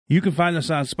You can find us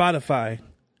on Spotify,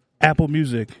 Apple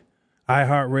Music,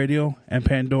 iHeartRadio, and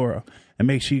Pandora. And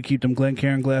make sure you keep them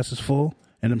Glencairn glasses full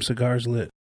and them cigars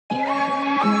lit.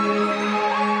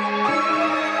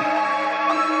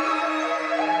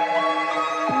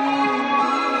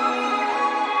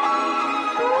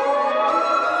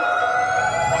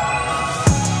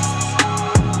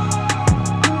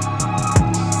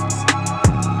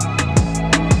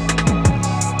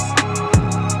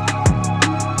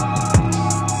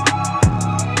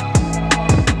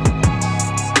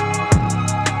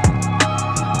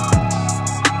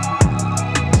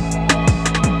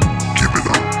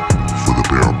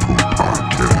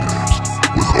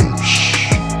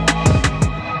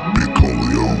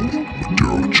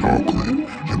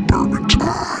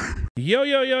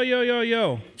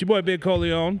 Yo. It's your boy Big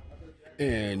Coleon.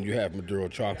 And you have Maduro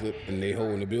Chocolate and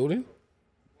Neho in the building.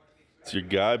 It's your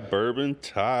guy, Bourbon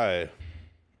Ty.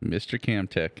 Mr.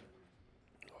 Camtech.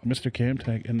 Mr.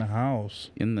 Camtech in the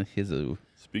house. In the hizoo.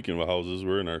 Speaking of houses,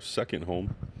 we're in our second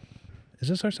home. Is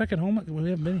this our second home? We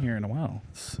haven't been here in a while.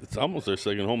 It's almost our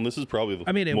second home. This is probably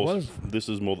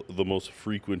the most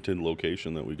frequented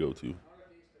location that we go to.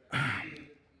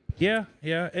 Yeah.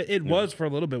 It was for a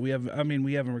little bit. We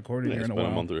haven't recorded here in a while.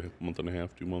 A month and a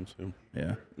half, 2 months.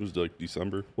 Yeah. It was like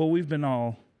December. Well, we've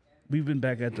been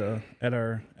back at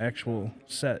our actual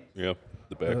set. Yeah,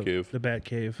 the Bat Cave. The Bat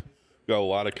Cave. Got a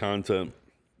lot of content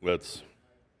that's,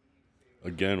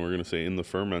 again, we're going to say in the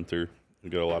fermenter. We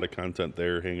got a lot of content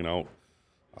there hanging out.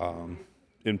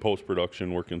 In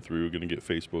post-production, working through, going to get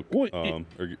Facebook, or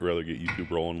rather get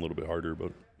YouTube rolling a little bit harder,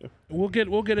 but yeah. We'll get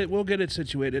it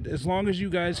situated. As long as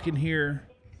you guys can hear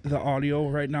the audio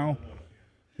right now,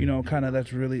 kind of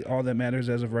that's really all that matters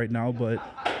as of right now, but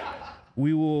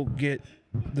we will get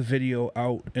the video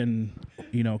out and,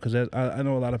 because I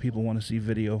know a lot of people want to see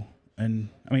video. And,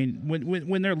 I mean,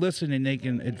 when they're listening,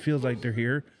 it feels like they're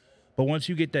here. But once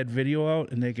you get that video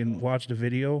out and they can watch the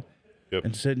video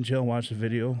and sit and chill and watch the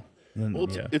video, then,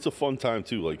 it's a fun time,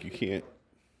 too. Like, you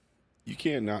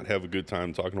can't not have a good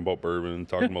time talking about bourbon,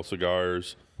 talking about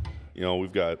cigars.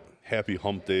 We've got Happy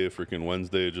Hump Day, freaking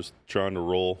Wednesday, just trying to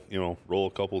roll a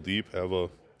couple deep. The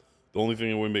only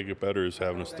thing that would make it better is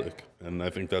having a stick. And I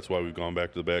think that's why we've gone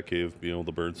back to the Bat Cave, being able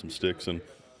to burn some sticks. And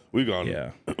we've gone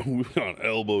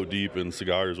elbow deep in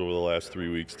cigars over the last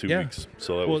 3 weeks, 2 weeks.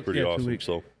 So that was pretty awesome. 2 weeks.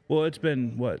 So. Well, it's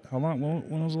been, what, how long?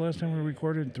 When was the last time we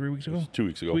recorded? 3 weeks ago? 2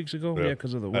 weeks ago. 2 weeks ago? Yeah,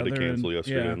 because of the weather. I had to cancel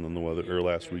yesterday and then the weather, or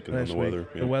last week and then the weather.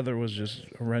 The weather was just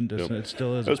horrendous, and it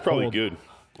still is. It was probably good.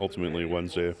 Ultimately,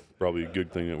 Wednesday, probably a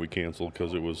good thing that we canceled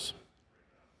because it was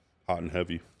hot and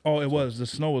heavy. Oh, it was. The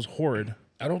snow was horrid.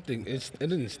 I don't think it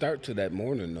didn't start to that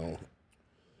morning, though.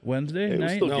 Wednesday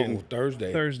night?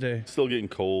 Thursday. Thursday. Still getting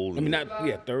cold. I mean,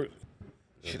 Thursday.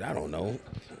 Shit, I don't know.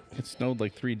 It snowed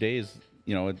like 3 days,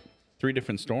 3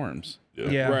 different storms.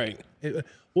 Yeah. Right.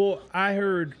 Well, I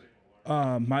heard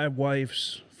my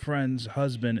wife's friend's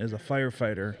husband is a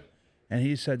firefighter, and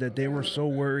he said that they were so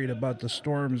worried about the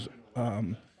storms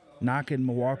knocking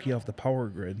Milwaukee off the power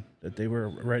grid that they were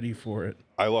ready for it.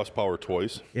 I lost power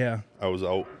twice. Yeah. I was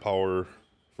out power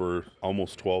for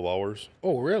almost 12 hours.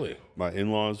 Oh, really? My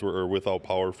in-laws were without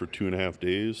power for 2.5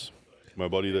 days. My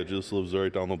buddy that just lives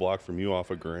right down the block from you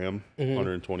off of Graham,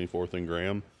 124th and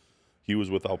Graham, he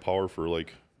was without power for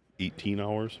like 18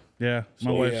 hours. Yeah,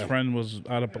 my wife's friend was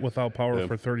without power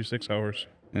for 36 hours.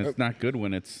 And it's not good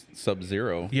when it's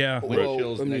sub-zero. Yeah. Wind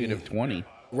chill's negative 20.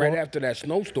 Right after that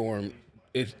snowstorm,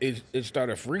 it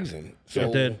started freezing. So,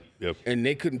 it did. Yep. And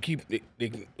they couldn't keep,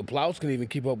 the plows couldn't even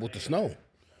keep up with the snow.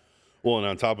 Well, and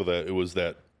on top of that, it was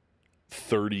that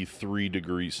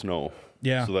 33-degree snow.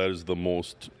 Yeah. So that is the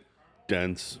most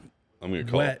dense, I'm going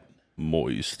to call it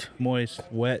moist,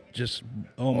 wet, just,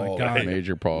 oh my God.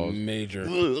 Major pause. Major.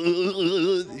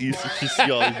 You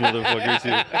see all these motherfuckers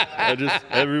here.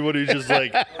 Everybody just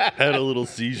like had a little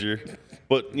seizure.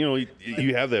 But,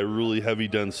 you have that really heavy,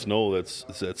 dense snow that's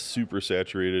super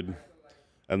saturated.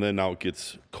 And then now it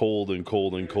gets cold and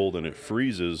cold and cold and it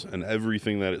freezes. And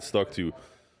everything that it stuck to,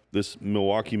 this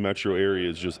Milwaukee metro area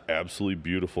is just absolutely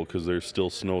beautiful because there's still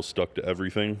snow stuck to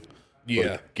everything. Yeah.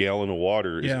 But a gallon of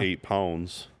water is 8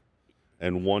 pounds.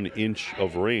 And 1 inch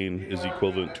of rain is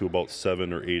equivalent to about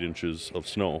 7 or 8 inches of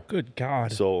snow. Good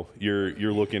God. So you're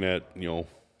looking at,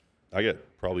 I got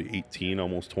probably 18,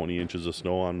 almost 20 inches of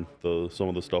snow on some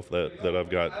of the stuff that I've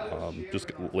got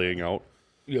just laying out.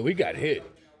 Yeah, we got hit.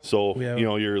 So,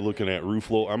 you're looking at roof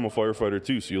load. I'm a firefighter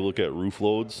too, so you look at roof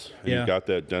loads, and you've got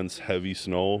that dense, heavy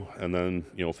snow, and then,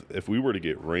 if we were to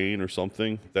get rain or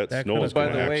something, that snow is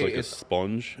going to act like a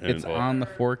sponge. It's on the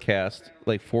forecast,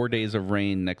 like 4 days of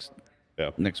rain next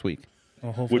week.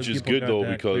 Well, hopefully which is people good got though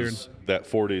that because cleared. that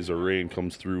 4 days of rain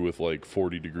comes through with like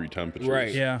 40-degree temperatures.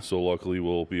 Right. Yeah. So luckily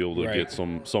we'll be able to Right. get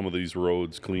some of these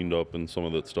roads cleaned up and some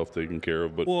of that stuff taken care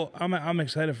of. But Well, I'm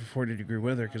excited for 40-degree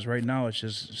weather because right now it's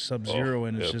just sub-zero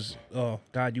and it's yep. just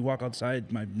God, you walk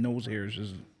outside, my nose hairs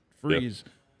just freeze.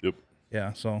 yep.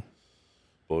 Yeah, so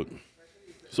But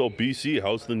so BC,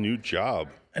 how's the new job?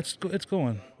 it's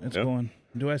going. It's Yeah. going.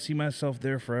 Do I see myself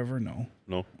there forever? No.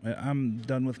 No, I'm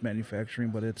done with manufacturing,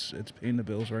 but it's paying the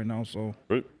bills right now. So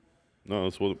right? No,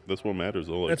 that's what matters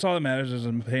though. Like, that's all that matters is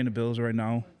I'm paying the bills right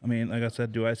now. I mean, like I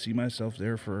said, do I see myself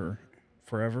there for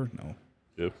forever? No,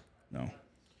 yep. no.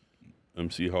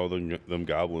 See how them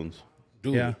goblins.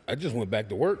 Dude, Yeah. I just went back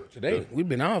to work today. We've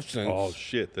been off since. Oh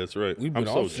shit, that's right. We've I'm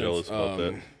been so off jealous since, about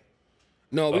that.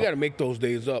 No, we got to make those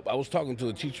days up. I was talking to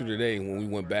a teacher today when we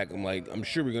went back. I'm like, I'm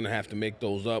sure we're gonna have to make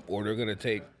those up, or they're gonna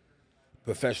take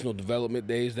professional development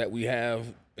days that we have,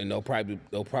 and they'll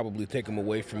probably take them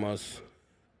away from us,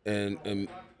 and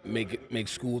make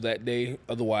school that day.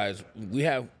 Otherwise, we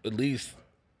have at least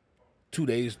 2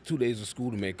 days of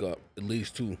school to make up. At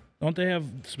least 2. Don't they have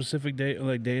specific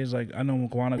days? Like I know in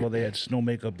Guanago they had snow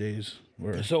makeup days.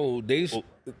 Where So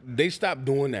they stopped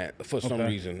doing that for some Okay.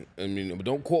 reason. I mean,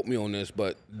 don't quote me on this,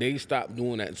 but they stopped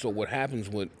doing that. So what happens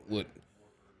with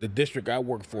the district I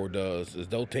work for does is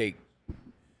they'll take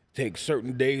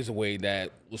certain days away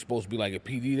that was supposed to be like a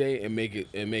PD day and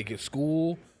make it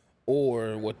school,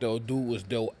 or what they'll do is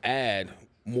they'll add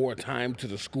more time to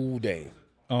the school day,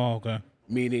 oh okay.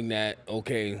 meaning that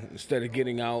instead of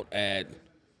getting out at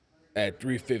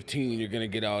 3:15, you're gonna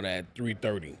get out at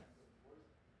 3:30.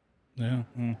 Yeah,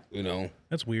 You know.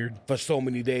 that's weird. For so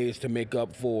many days to make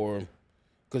up for,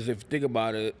 because if you think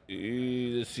about it,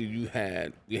 let's see,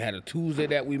 we had a Tuesday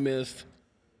that we missed.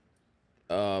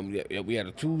 We had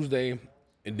a Tuesday,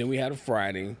 and then we had a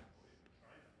Friday,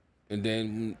 and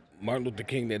then Martin Luther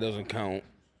King Day doesn't count.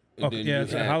 And Okay, then yeah, you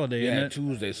it's a holiday, you isn't had it?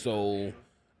 Tuesday, so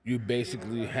you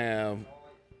basically have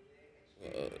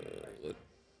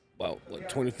about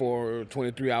 24,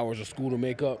 23 hours of school to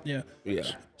make up. Yeah. Yeah.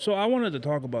 So I wanted to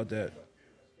talk about that.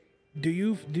 Do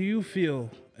you feel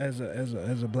as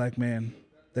a black man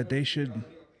that they should?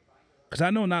 Because I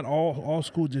know not all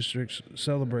school districts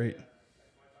celebrate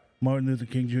Martin Luther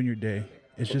King Jr. Day.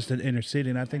 It's just an inner city,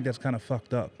 and I think that's kind of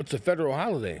fucked up. It's a federal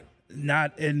holiday.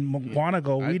 Not in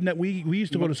Guanago. We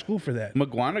used to go to school for that.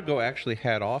 McGuanago actually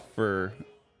had off for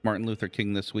Martin Luther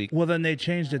King this week, Well, then they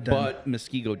changed it. Then. but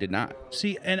Muskego did not.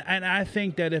 See, and I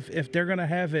think that if they're gonna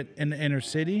have it in the inner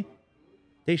city,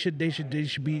 it should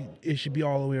be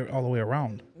all the way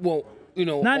around. Well, you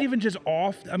know, Not even just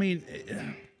off. I mean,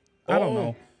 I don't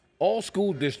know. All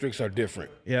school districts are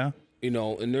different, Yeah. you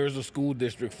know, and there's a school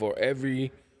district for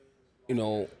every,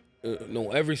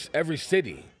 every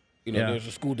city. You know, Yeah. there's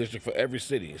a school district for every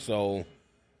city. So,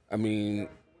 I mean,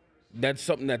 that's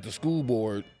something that the school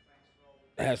board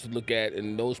has to look at,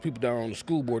 and those people that are on the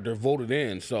school board, they're voted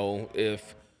in. So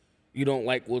if you don't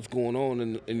like what's going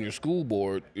on in your school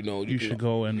board, you should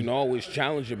go and- you can always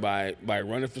challenge it by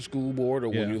running for school board, or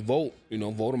when Yeah. you vote,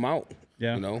 vote them out.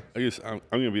 Yeah. You know. I guess I'm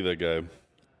gonna be that guy.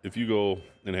 If you go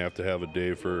and have to have a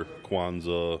day for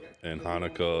Kwanzaa and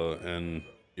Hanukkah and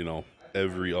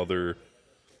every other,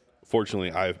 fortunately,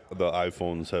 the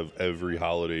iPhones have every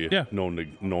holiday Yeah. known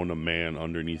to man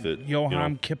underneath it.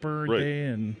 Yom Kippur Right. Day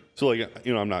and So like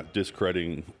I'm not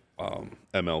discrediting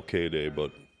MLK Day,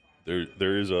 but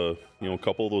there is a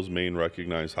couple of those main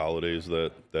recognized holidays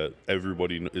that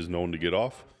everybody is known to get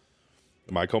off.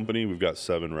 My company, we've got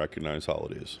 7 recognized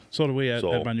holidays. so do we at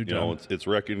So my new job. it's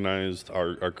recognized.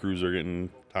 Our crews are getting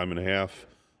time and a half.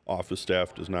 Office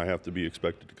staff does not have to be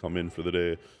expected to come in for the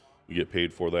day. We get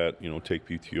paid for that. Take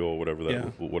PTO, whatever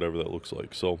that looks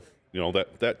like. So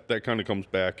that kind of comes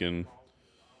back in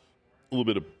a little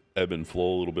bit of ebb and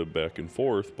flow, a little bit back and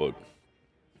forth. But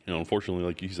unfortunately,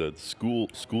 like you said, school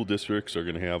districts are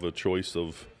going to have a choice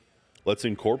of, let's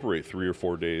incorporate 3 or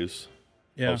 4 days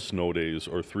Yeah. of snow days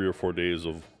or 3 or 4 days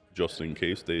of just in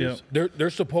case days. Yeah. They're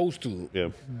supposed to. Yeah.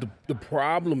 The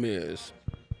problem is,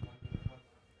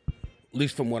 at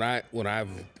least from what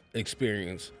I've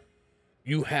experienced,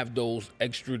 you have those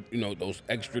extra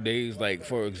days. Like,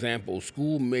 for example,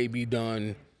 school may be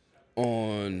done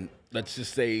on, let's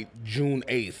just say, June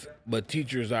 8th, but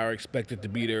teachers are expected to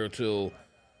be there till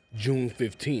June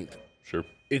 15th. Sure.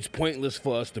 It's pointless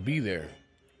for us to be there,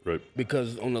 Right.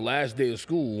 because on the last day of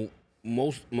school,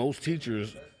 most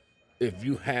teachers, if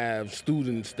you have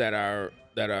students that are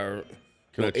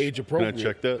age appropriate, Can I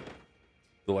check that?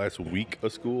 The last week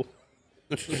of school?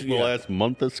 The Yeah. last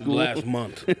month of school? last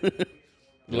month. A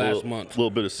little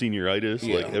bit of senioritis.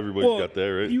 Yeah. Like everybody's got that,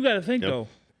 right? You got to think Yep. though.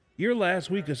 your last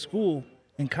week of school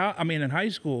in high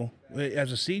school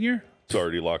as a senior, It's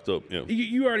already locked up. Yeah.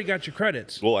 you already got your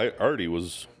credits. Well,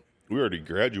 we already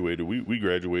graduated. We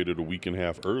graduated a week and a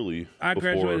half early. I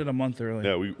before- graduated a month early.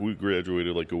 Yeah, we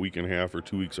graduated like a week and a half or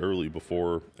 2 weeks early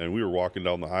before, and we were walking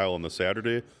down the aisle on the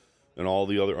Saturday, and all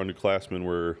the other underclassmen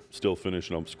were still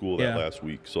finishing up school that Yeah. last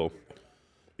week. So,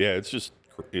 yeah, it's just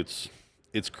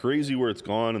it's crazy where it's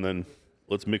gone, and then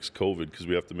let's mix COVID because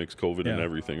we have to mix COVID and Yeah.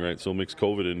 everything, right? So mix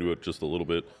COVID into it just a little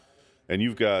bit, and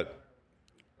you've got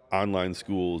online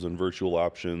schools and virtual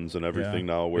options and everything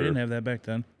now we where didn't have that back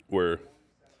then. where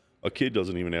a kid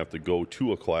doesn't even have to go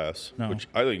to a class, No. which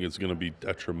I think is going to be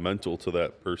detrimental to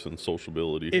that person's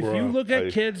sociability. If you look at I-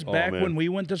 kids oh, back man. when we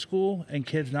went to school, and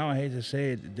kids now, I hate to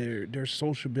say it, their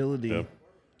sociability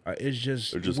Yeah. is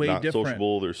just, They're just way not different.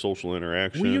 sociable. Their social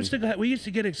interaction. We used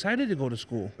to get excited to go to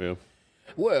school. Yeah.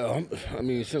 Well, I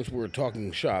mean, since we're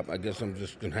talking shop, I guess I'm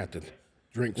just gonna have to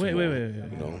drink. Some Wait. more, You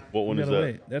know? What one You is gotta that?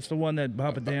 wait. That's the one that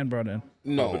Papa Dan brought in.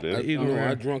 No, Papa did? I, no,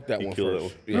 I drunk that He one killed that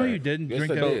first. one. No, Yeah. you didn't Yes,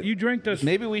 drink I that. did. You drank this.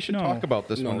 Maybe we should No. talk about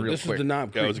this one No, real this quick. is the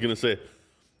Knob Yeah, I Creek. was gonna say.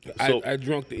 So I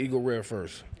drunk the Eagle Rare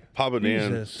first. Papa Dan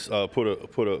Jesus.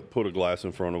 put a glass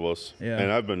in front of us, Yeah. and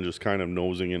I've been just kind of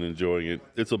nosing and enjoying it.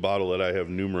 It's a bottle that I have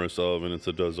numerous of, and it's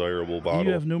a desirable bottle.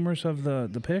 You have numerous of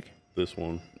the pick? This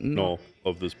one, no,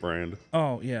 of this brand.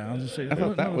 Oh yeah, I was just saying. I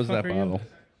thought that was that bottle.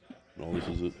 No, this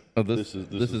is it. Oh, this is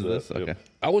is this. that. Yep. Okay.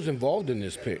 I was involved in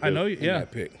this pick. I know. in Yeah,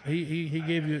 that pick. he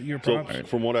gave you your So props.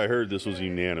 from what I heard, this was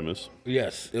unanimous.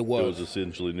 Yes, it It was. was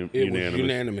essentially It unanimous. was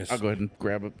unanimous. I'll go ahead and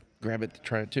grab it to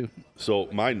try it too. So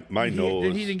my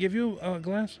nose. He didn't give you a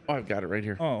glass? Oh, I've got it right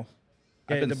here. Oh,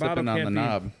 I've been the bottle sipping on can't the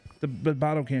be- knob. The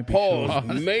bottle can't be. Pause.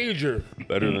 short. Major,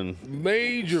 better than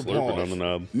major slurping pause. on the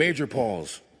knob. Major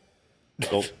pause.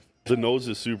 So the nose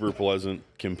is super pleasant,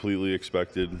 completely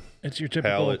expected. It's your typical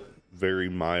Palate, very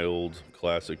mild,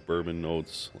 classic bourbon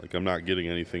notes. Like I'm not getting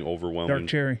anything overwhelming. dark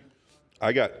cherry.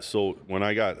 I got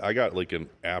like an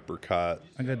apricot.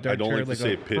 I got dark don't cherry like like to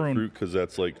say a pit prune. fruit because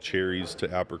that's like cherries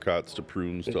to apricots to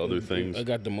prunes to other things. I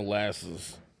got the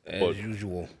molasses as But-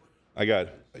 usual. I got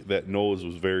that nose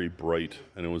was very bright,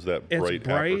 and it was that It's bright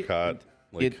bright, apricot.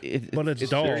 Like But it's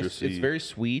dull. very, Citrusy. it's very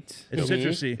sweet. It's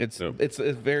citrusy. It's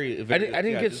very. I didn't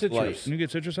get just citrus. light. Can you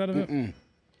get citrus out of it?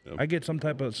 I get some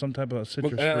type of citrus.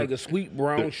 But I like fruit. a sweet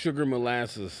brown sugar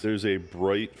molasses. there's a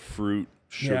bright fruit,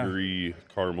 sugary,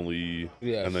 caramely,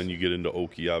 Yes. and then you get into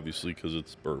oaky, obviously, because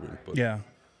it's bourbon. But Yeah,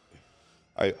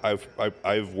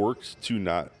 I've worked to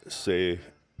not say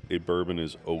a bourbon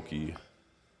is oaky,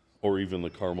 or even the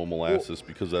caramel molasses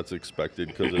because that's expected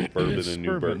because it's bourbon It's and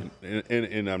new bourbon. bourbon.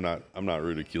 And I'm not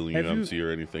ridiculing Have you, you- MC, or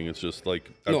anything. It's just like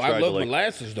No, I tried love to, like,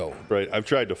 molasses though. Right, I've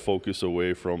tried to focus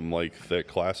away from like that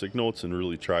classic notes and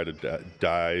really try to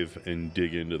dive and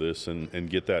dig into this and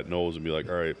get that nose and be like,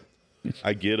 all right,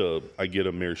 I get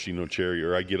a maraschino cherry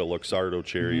or I get a Luxardo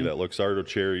cherry. Mm-hmm. That Luxardo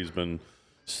cherry's been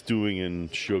stewing in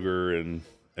sugar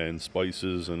and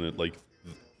spices, and it like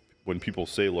when people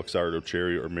say Luxardo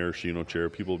cherry or maraschino cherry,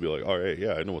 people will be like, all right,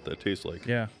 yeah, I know what that tastes like.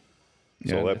 yeah.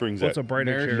 So Yeah, that brings What's that a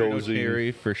brighter cherry? Maraschino nosy-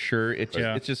 cherry for sure.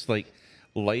 Yeah. It's just like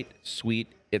light, sweet.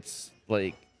 It's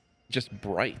like just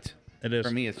bright. It is.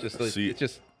 For me, it's just like, See, it's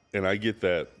just and I get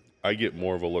that. I get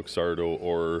more of a Luxardo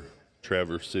or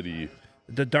Traverse City.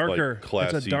 The darker, Like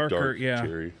classy, it's a darker, dark yeah.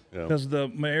 cherry. Yeah. Because the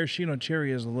maraschino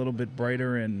cherry is a little bit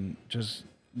brighter and just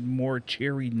more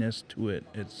cherryness to it.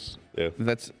 It's Yeah.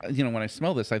 that's when I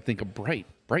smell this, I think of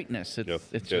brightness. It's Yeah, it's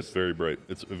yeah, it's just very bright.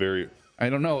 It's very I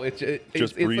don't know. It's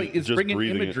breathe- like it's just bringing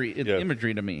breathing it. imagery. It's Yeah.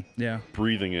 imagery to me. yeah.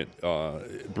 breathing it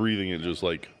just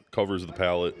like covers the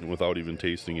palate, and without even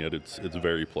tasting it, it's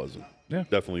very pleasant. Yeah.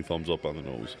 Definitely thumbs up on the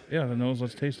nose. Yeah, the nose.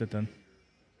 Let's taste it then.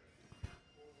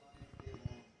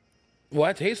 Well,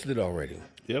 I tasted it already.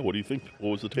 Yeah, what do you think?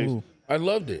 What was the taste? Ooh. I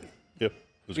loved it. Yeah, it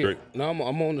was Yeah. great. Now I'm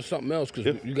on to something else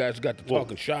because Yeah. you guys got to Well,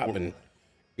 talking shop, and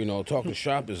talking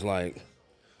shop is like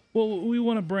Well, we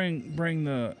want to bring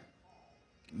the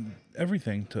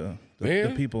everything to the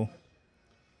Man. people.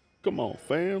 Come on,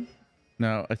 fam.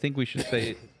 Now, I think we should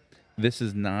say this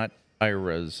is not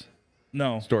Ayra's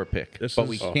No, store pick, This but is-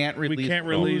 we can't release. we can't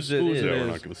release whose it whose is. it Yeah, is. we're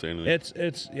not going to say anything.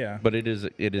 it's yeah. But it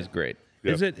is great.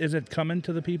 Yeah. Is it coming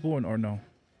to the people or no?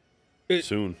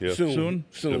 Soon, yeah. Soon.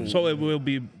 Soon. So it will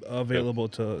be available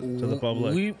to the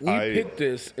public. We I- picked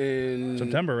this in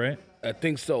September, right? I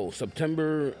think so.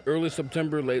 Early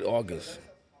September, late August.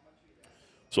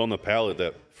 So on the palate,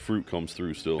 that fruit comes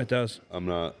through still. It does. I'm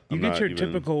not. You I'm get not your even-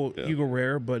 typical yeah. Eagle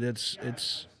Rare, but it's.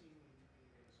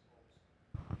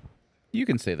 You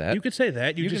can say that. You could say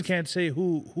that. You, You just can- can't say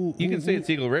who. You can say it's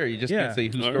Eagle Rare. You just Yeah. can't say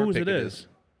whose All store right. whose pick it is.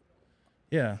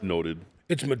 Yeah. Noted.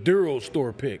 It's Maduro's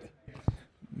store pick.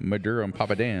 Maduro and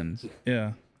Papa Dan's.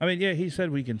 Yeah. I mean, yeah, he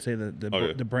said we can say the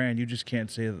Okay. the brand. You just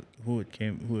can't say who it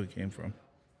came from.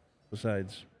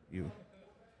 Besides you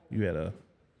had a.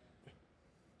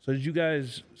 So did you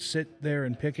guys sit there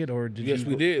and pick it, or did you? Yes,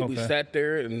 we did. We okay. sat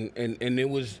there, and it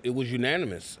was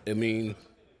unanimous. I mean,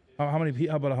 How many?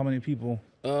 How about how many people?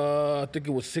 I think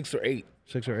it was 6 or 8.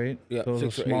 6 or 8. Yeah, so it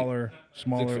was 6 or a 8.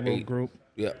 smaller 6 or little 8. group.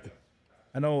 Yeah.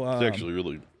 I know. It's actually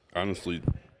really, honestly,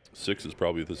 6 is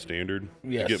probably the standard.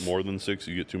 Yes. You get more than 6,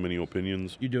 you get too many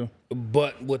opinions. You do.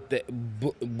 But what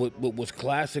was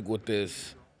classic with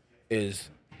this is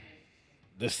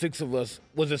the 6 of us.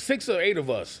 Was it 6 or 8 of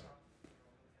us?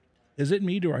 Is it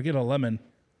me? Do I get a lemon?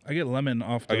 I get lemon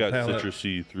off the I got palate.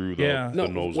 citrusy through the, Yeah. the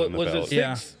nose and the was palate. it 6?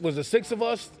 Yeah. Was it 6 of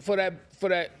us for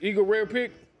that Eagle Rare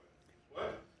pick?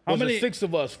 How Was many? it 6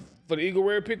 of us for the Eagle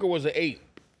Rare pick, or was it 8?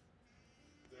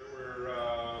 There were 5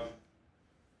 of us.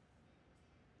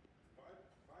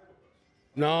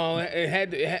 No,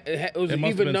 it was It an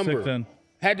must have even been 6 number. then.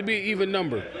 Had to be an even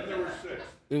number. Then there were 6.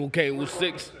 Okay, it was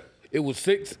 6. It was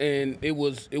 6, and it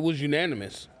was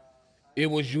unanimous. It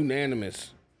was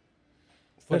unanimous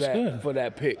for That's good. for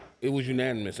that pick. It was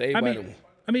unanimous. I Everybody.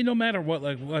 mean, no matter what,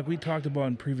 like we talked about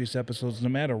in previous episodes, no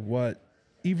matter what,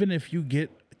 even if you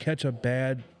catch a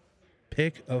bad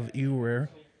pick of Eagle Rare,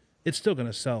 it's still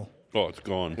gonna sell. Oh, it's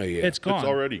gone. Yeah. It's gone. It's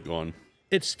already gone.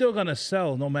 It's still gonna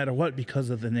sell no matter what because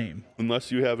of the name.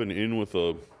 Unless you have an in with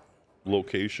a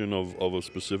location of a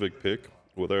specific pick,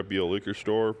 whether it be a liquor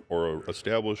store or a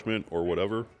establishment or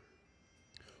whatever,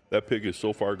 that pick is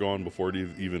so far gone before it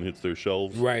even hits their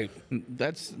shelves. Right.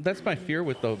 That's my fear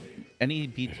with any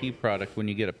BT product when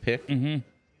you get a pick.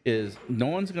 Is no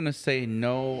one's gonna say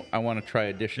no. I want to try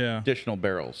additional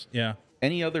barrels. Yeah,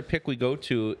 Any other pick we go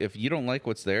to, if you don't like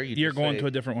what's there, you're just going say, to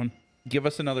a different one. give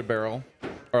us another barrel,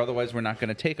 or otherwise we're not going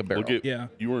to take a barrel. Look at, Yeah.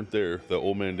 You weren't there. The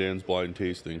Old Man Dan's blind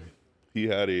tasting. He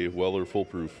had a Weller Full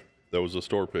Proof. That was a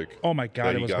store pick. Oh my God,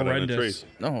 that it he was got on a horrendous. trace.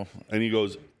 No, And he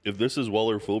goes, if this is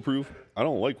Weller Full Proof, I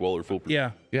don't like Weller Full Proof.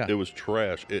 Yeah. Yeah. It was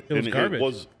trash. It was and garbage. It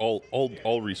was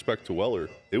all respect to Weller.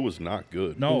 It was not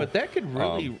good. No, but that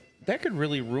could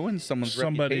really ruin someone's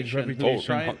Somebody's reputation.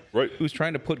 reputation. Right. Who's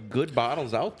trying to put good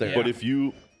bottles out there. But if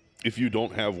you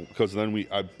don't have, because then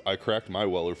I cracked my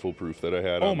Weller Full Proof that I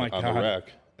had Oh on my the God. rack,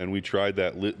 and we tried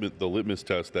the litmus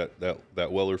test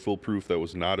that Weller Full Proof that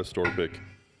was not a store pick,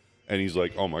 and he's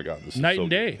like, oh my God, this is Night so and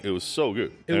good. day. It was so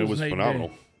good, It and was it was night and phenomenal.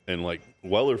 day. And like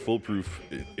Weller Full Proof,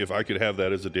 if I could have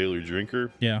that as a daily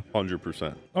drinker, Yeah.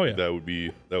 100%. Oh, yeah. that would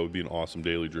be an awesome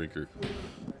daily drinker.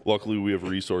 Luckily, we have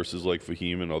resources like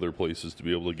Fahim and other places to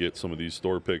be able to get some of these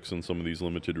store picks and some of these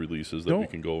limited releases that we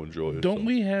can go enjoy. Don't so.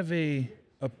 we have a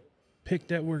pick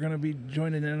that we're gonna be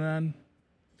joining in on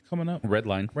coming up? Red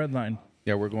line. Redline.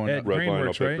 Yeah, we're going. At up. Red line Grainworks,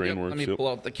 up at right? Grainworks, Let me yep. pull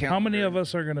out the calendar. How many of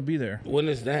us are gonna be there? When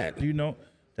is that? Do you know?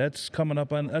 That's coming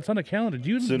up on. That's on the calendar. Do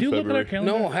you in look at our February.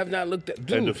 calendar? No, I have not looked at. End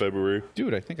Dude, of February.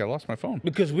 Dude, I think I lost my phone.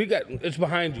 because it's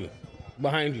behind you,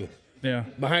 behind you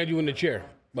in the chair,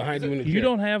 behind you in the chair. You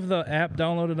don't have the app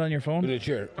downloaded on your in phone? the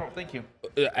chair. Oh, thank you.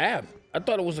 App. I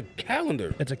thought it was a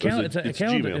calendar. It's a calendar. It's a it's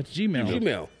calendar. Gmail. It's Gmail.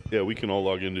 Gmail. Yeah, we can all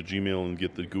log into Gmail and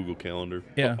get the Google Calendar.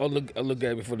 Yeah. I'll look at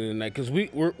it before the end of the night because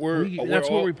we're That's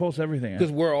where we post everything.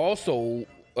 because At. we're also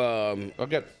I've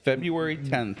got February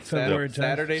 10th. February 10th.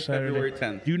 Saturday, February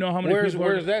 10th. Do you know how many where's people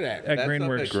are that at? at That's up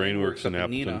Grainworks? at Grainworks in up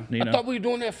in Appleton. Nina. I thought we were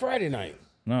doing that Friday night.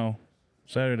 No,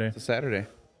 Saturday. It's a Saturday.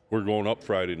 We're going up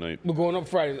Friday night. We're going up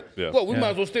Friday. Yeah. Well, we Yeah. might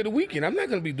as well stay the weekend. I'm not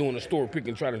going to be doing a store pick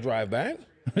and try to drive back.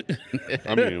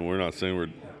 I mean, we're not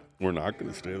saying we're not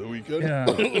going to stay the weekend.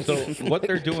 Yeah. So what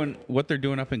they're doing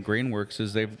up in Grainworks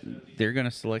is they're going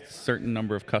to select a certain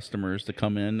number of customers to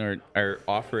come in or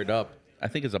offer it up. I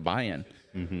think as a buy-in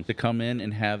to come in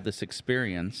and have this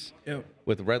experience Yep.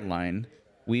 with Redline.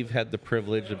 We've had the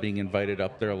privilege of being invited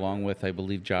up there along with, I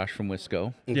believe, Josh from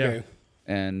Wisco, Okay.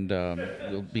 and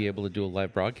we'll be able to do a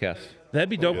live broadcast. That'd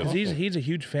be dope because he's a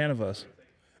huge fan of us.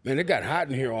 Man, it got hot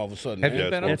in here all of a sudden. Have man. you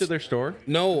been up it's- to their store?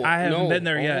 No, I haven't no. been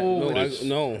there yet. No, It's-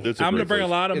 no. it's a I'm gonna great bring a place.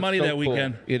 lot of It's money so that cool.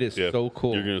 weekend It is Yeah. so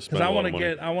cool. You're going to spend because a lot of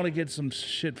money. I want to get some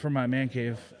shit for my man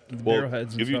cave, Well, barrel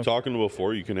heads and if you're stuff. talking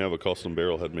before, you can have a custom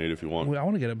barrel head made if you want. Well, I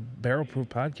want to get a barrel-proof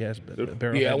podcast, but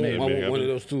barrel Yeah, I head want, made. I want one of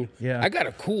those too. Yeah. I got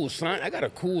a cool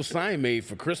sign made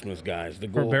for Christmas, guys. To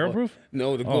go For barrel above- proof?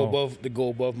 No, to go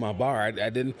above my bar. I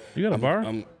didn't. You got a bar?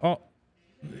 I'm- Oh,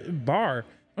 bar.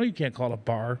 No, you can't call it a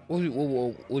bar. what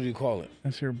do you call it?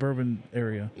 That's your bourbon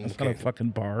area. That's not a Okay. fucking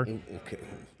bar. Okay,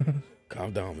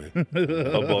 calm down, man.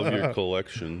 Above your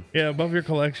collection. Yeah, above your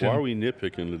collection. Why are we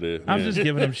nitpicking today? I'm man? just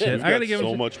giving him shit. We've I gotta got give him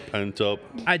so shit. much pent up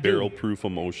I do. barrel proof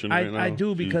emotion right now. I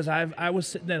do Jeez. because I was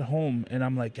sitting at home and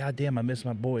I'm like, God damn, I miss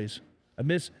my boys. I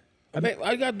miss Man,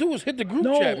 all you gotta do is hit the group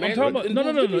No, chat, man. I'm talking about and no. do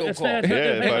a video It's call. not. Yeah,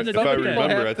 if I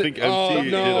remember, I think MC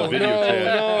did a video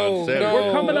chat on Saturday.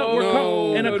 We're coming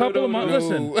up. In a couple of months.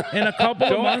 Listen, in a couple of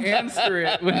Don't months. answer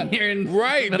it when you're in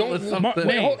Right, the middle of don't- something.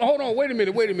 Wait, hold on. Wait a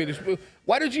minute.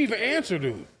 Why did you even answer,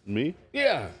 dude? Me?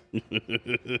 Yeah.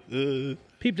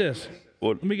 Peep this.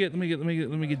 What? Let me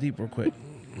get deep real quick.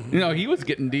 No, he was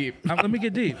getting deep. Let me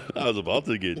get deep. I was about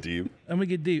to get deep. Let me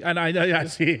get deep. And I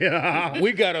see.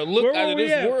 We gotta look Where out were of we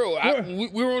this at?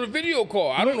 world. We were on a video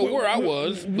call. I don't know where I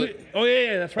was, but Oh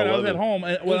yeah, that's right. I was at 11. home.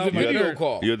 it was a video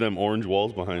call. You had them orange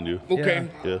walls behind you. Okay.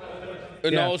 Yeah.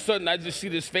 And Yeah. all of a sudden, I just see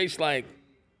this face like,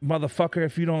 Motherfucker,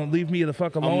 if you don't leave me the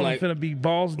fuck alone, I'm, like- finna be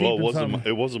balls deep Well, in something.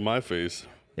 it wasn't my face.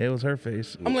 Yeah, it was her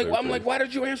face. I'm like, why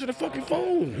did you answer the fucking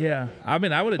phone? Yeah, I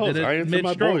mean, I would have Oh, did it I answered my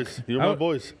mid-stroke. boys. You're my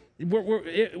boys.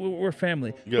 We're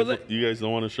family. You guys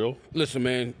don't want to show? Listen,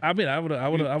 man. I mean, I would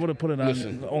have put it on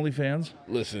Listen. OnlyFans.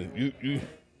 Listen, you.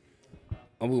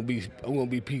 I'm gonna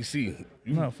be PC.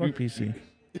 No, fuck PC.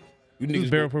 You This is niggas,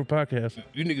 Barrel Proof Podcast.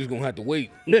 you niggas gonna have to wait.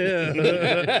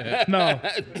 No,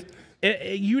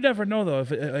 you never know though.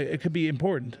 If it could be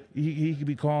important, he could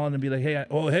be calling and be like, "Hey,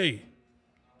 hey."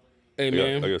 Hey,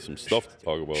 man. I got some stuff to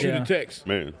talk about. Shoot Yeah. a text.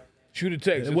 Man. Shoot a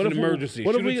text. It's What an if emergency.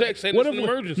 What if Shoot we? a text saying What it's if an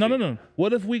we? emergency. No.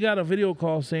 What if we got a video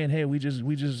call saying, "Hey, we just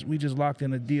locked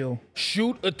in a deal."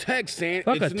 Shoot a text saying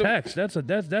Fuck a it's an text.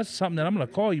 That's something that I'm gonna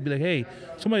call you. Be like, "Hey,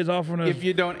 somebody's offering us." If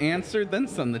you don't answer, then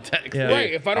send the text. Yeah.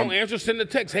 Right. If I don't answer, send a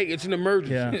text. Hey, it's an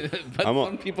emergency. Yeah. But I'm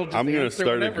some people just gonna answer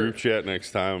start whenever. a group chat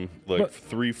next time, like But-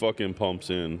 3 fucking pumps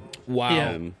in. Wow. Yeah.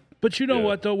 And But you know Yeah.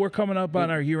 what though? We're coming up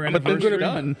on our year But anniversary. then you're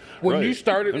done. When right. you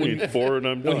started, I mean, 4 and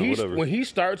I'm done. Whatever. when he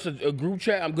starts a group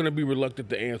chat, I'm gonna be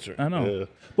reluctant to answer. I know. Yeah.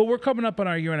 But we're coming up on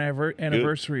our year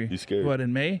anniversary. You scared? What,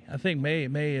 in May? I think May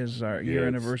is our year Yeah,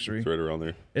 anniversary. It's right around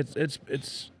there.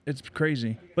 It's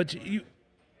crazy. But you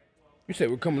You said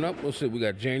we're coming up. Let's see. We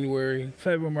got January.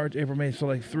 February, March, April, May, so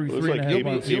like three It's and like a half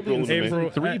April- months. April into May. April,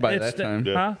 Three by it's that time.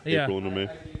 Yeah. Huh? Yeah. April into May.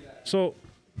 So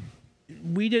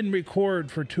we didn't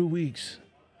record for 2 weeks.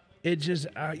 It just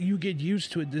you get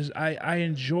used to it. I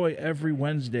enjoy every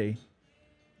Wednesday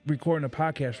recording a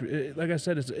podcast. Like I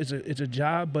said, it's a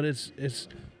job, but it's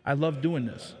I love doing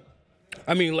this.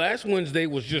 I mean, last Wednesday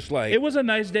was just like It was a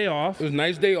nice day off. it was a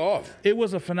nice day off. It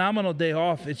was a phenomenal day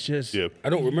off. It's just Yeah. I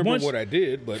don't remember Once- what I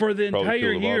did, but for the Probably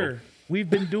entire killed a year. bottle.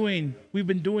 We've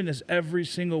been doing this every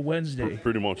single Wednesday.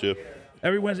 Pretty much, yeah.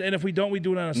 Every Wednesday, and if we don't, we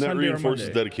do it on a And that Sunday or reinforces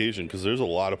Monday. dedication because there's a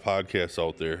lot of podcasts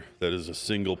out there that is a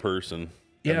single person.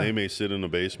 Yeah. And they may sit in a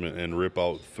basement and rip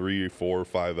out 3, 4,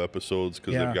 5 episodes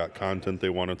because Yeah. they've got content they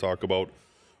want to talk about.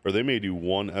 Or they may do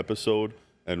one episode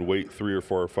and wait 3 or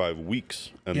 4 or 5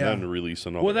 weeks and Yeah. then release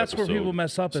another Well, that's episode. where people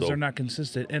mess up is So, they're not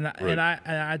consistent, and Right.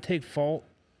 I take fault.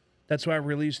 That's why I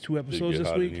released 2 episodes get this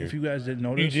hot in week. here. If you guys didn't you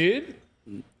notice, did.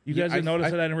 you guys didn't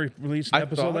notice that I didn't release an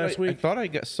episode last I week. thought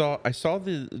I saw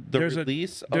the There's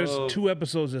release there's of 2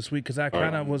 episodes this week because I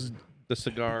kind of was the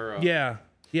cigar. yeah.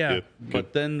 Yeah.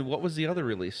 But then what was the other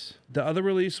release? The other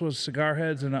release was Cigar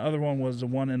Heads, and the other one was the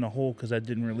one in the hole because I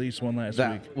didn't release one last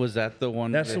week. Was that the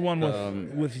one? That's the one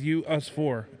with you, us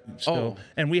 4 still.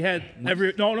 And we had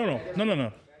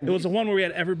no. It was the one where we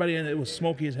had everybody, and it was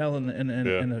smoky as hell in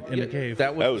the cave.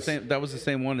 That was, That the was- same. That was the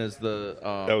same one as the.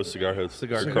 That was Cigar Heads.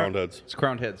 Cigar- Or Crowned Heads. It's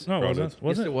Crowned Heads. no, it wasn't. Heads.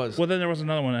 Wasn't Yes, it was. Well, then there was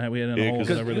another one that we had in the Yeah, hole. 'cause-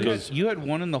 that I released. because- You had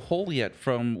one in the hole yet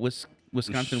from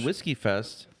Wisconsin Whiskey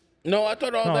Fest. No, I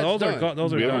thought all No, that's those done. are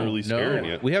those are We haven't gone. released No, Aaron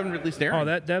yet. we haven't released Aaron.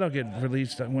 Oh, that'll get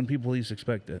released when people least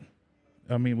expect it.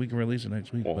 I mean, we can release it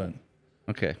next week, Oh. but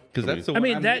okay, because that's the I one.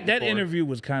 mean I'm that waiting for. interview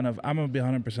was kind of. I'm gonna be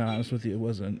 100% honest with you. It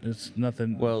wasn't. It's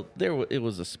nothing. Well, it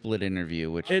was a split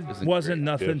interview, which it isn't wasn't great.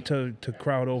 nothing to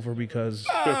crowd over because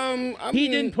I he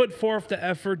mean, didn't put forth the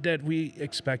effort that we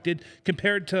expected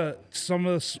compared to some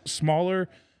of the smaller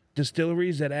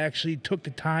distilleries that actually took the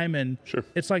time and Sure.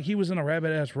 it's like he was in a rabbit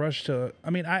ass rush to. I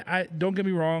mean, I don't get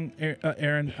me wrong,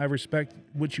 Aaron. I respect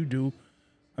what you do.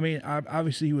 I mean,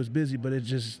 obviously he was busy, but it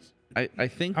just. I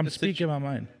think I'm the speaking my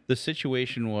mind. The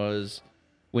situation was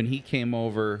when he came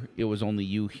over, it was only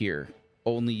you here,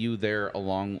 only you there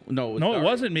along. No, No, it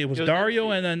wasn't me. It was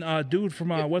Dario MC. and then dude from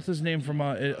what's his name from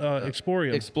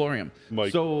Exploria. Explorium.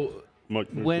 Mike. So Mike.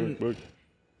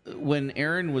 when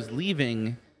Aaron was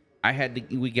leaving,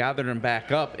 we gathered him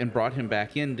back up and brought him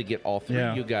back in to get all 3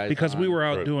 of you guys because we on. were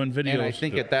out Right. doing videos. And I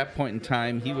think at that point in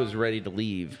time, he was ready to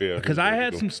leave. Yeah, because I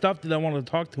had some stuff that I wanted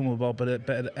to talk to him about, but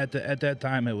at that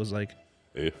time it was like,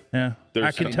 Yeah. yeah, There's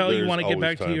I can time- tell you there's want to get always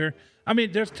back to time. your. I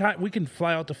mean, there's time we can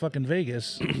fly out to fucking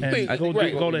Vegas and I go think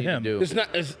right. go What to we need to him. do. it's not,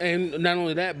 and not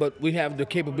only that, but we have the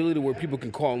capability where people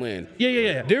can call in.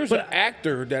 Yeah. There's but an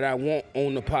actor that I want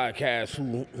on the podcast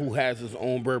who has his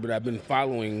own bourbon I've been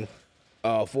following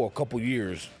for a couple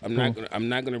years. I'm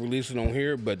not gonna release it on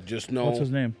here, but just know What's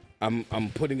his name? I'm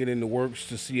putting it in the works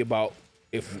to see about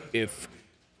if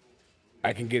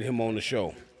I can get him on the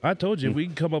show. I told you we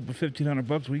can come up with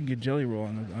 $1,500. We can get Jelly Roll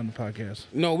on the podcast.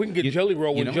 No, we can get Jelly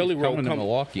Roll when Jelly Roll coming to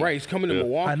Milwaukee. Right, he's coming to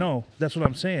Milwaukee. I know. That's what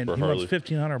I'm saying. For He wants Harley.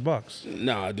 $1,500.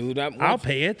 Nah, dude, I'll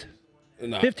pay it.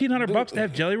 Nah, $1,500 dude, to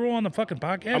have Jelly Roll on the fucking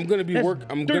podcast. I'm gonna be That's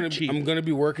I'm cheap. gonna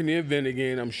be working the event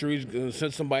again. I'm sure he's gonna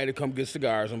send somebody to come get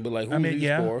cigars and be like, "Who's these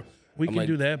for?" we I'm can like,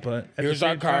 do that. But at Here's the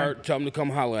our same time, card. Tell him to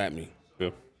come holler at me. Yeah.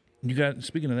 You got.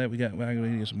 Speaking of that, we need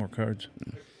to get some more cards.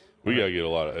 We got to get a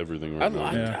lot of everything I right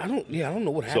now. don't know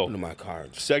what happened to my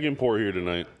cards. Second pour here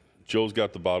tonight. Joe's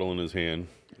got the bottle in his hand.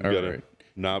 We All got right.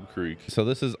 a Knob Creek. So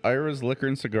this is Ayra's Liquor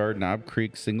and Cigar Knob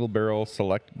Creek Single Barrel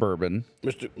Select Bourbon.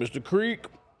 Mr. Creek,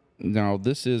 Now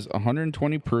this is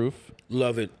 120 proof.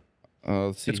 love it.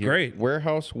 Let's see It's here. great.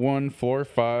 Warehouse 1, floor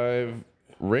 5,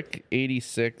 Rick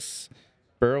 86,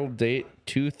 barrel date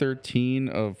 2/13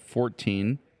 of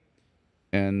 14,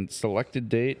 and selected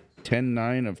date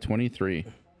 10/9 of 23.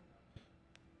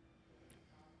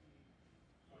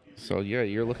 So yeah,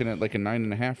 you're looking at like a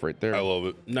 9.5 right there. I love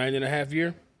it. 9.5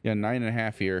 year. Yeah,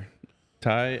 9.5 here.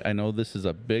 Ty, I know this is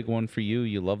a big one for you.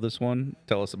 You love this one.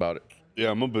 Tell us about it. Yeah,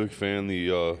 I'm a big fan.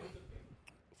 The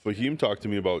Fahim talked to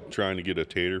me about trying to get a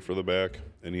tater for the back,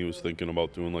 and he was thinking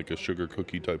about doing like a sugar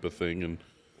cookie type of thing. And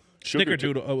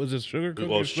Snickerdoodle. Oh, was this sugar cookie?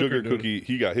 Well, or sugar Snickerdoodle? cookie.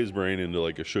 He got his brain into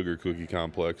like a sugar cookie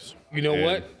complex. You know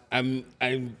And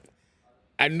what?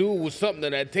 I knew it was something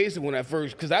that I tasted when I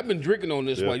first, because I've been drinking on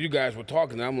this Yeah. while you guys were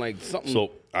talking. And I'm like something.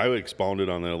 So I expounded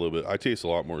on that a little bit. I taste a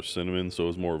lot more cinnamon, so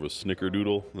it's more of a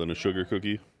snickerdoodle than a sugar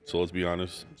cookie. So let's be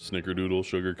honest, snickerdoodle,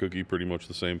 sugar cookie, pretty much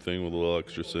the same thing with a little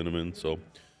extra cinnamon. So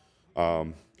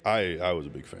I was a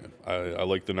big fan. I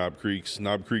like the Knob Creeks.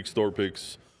 Knob Creek store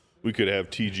picks. We could have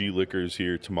TG Liquors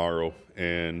here tomorrow,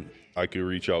 and I could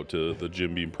reach out to the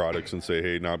Jim Beam products and say,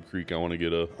 hey, Knob Creek, I want to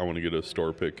get a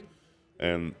store pick,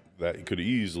 and that could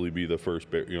easily be the first,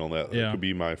 that could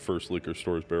be my first liquor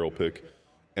store's barrel pick.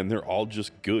 And they're all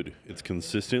just good. It's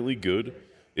consistently good.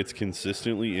 It's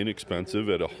consistently inexpensive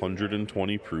at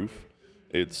 120 proof.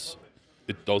 It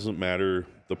doesn't matter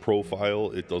the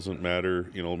profile. It doesn't matter.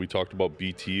 We talked about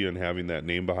BT and having that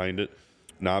name behind it.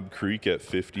 Knob Creek at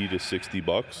 $50 to $60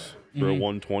 for a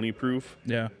 120 proof.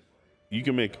 Yeah. You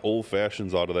can make old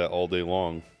fashions out of that all day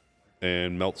long,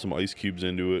 and melt some ice cubes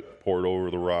into it. Pour it over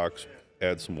the rocks.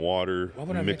 Add some water, Why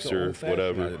would I make an mixer, old-fashioned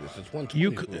whatever. out of this? It's 120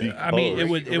 You proof. could. I mean, it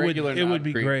would Regular be Knob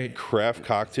Creek. great. Craft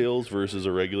cocktails versus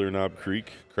a regular Knob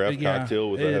Creek craft Yeah,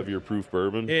 cocktail with a it- heavier proof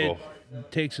bourbon. It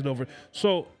takes it over.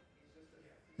 So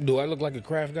Do I look like a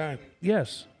craft guy?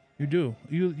 yes, you do.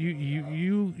 You.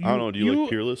 I don't know. Do you like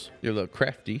Peerless? You're a little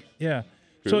crafty. Yeah.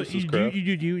 Peerless So is do craft?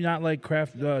 you not like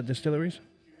craft distilleries?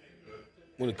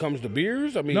 When it comes to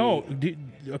beers, I mean, No,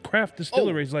 a craft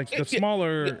distillery is like the yeah,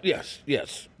 smaller. Yes,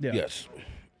 Yeah.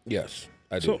 yes,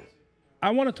 I do. So,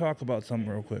 I want to talk about something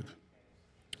real quick.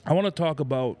 I want to talk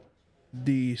about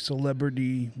the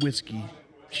celebrity whiskey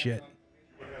shit.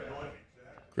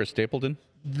 Chris Stapleton.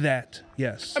 That,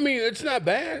 yes. I mean, it's not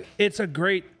bad It's a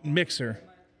great mixer.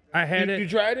 I had You- it. you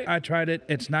tried it? I tried it.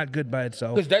 It's not good by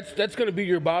itself. because that's going to be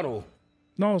your bottle.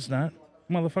 No, it's not.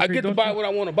 Motherfucker, I get to don't buy you- what I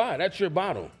want to buy. That's your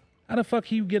bottle. How the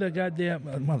fuck you get a goddamn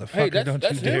motherfucker? Hey, that's don't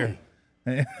that's you dare.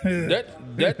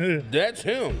 him. That's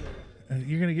him.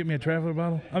 You're gonna get me a traveler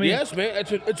bottle? I mean, Yes, man.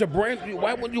 It's a brand.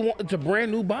 Why would you want? It's a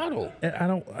brand new bottle. I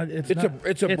don't. It's It's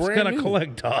not, a brand gonna new.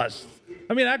 collect dust.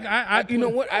 I mean, I You know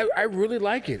what? I really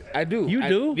like it. I do. You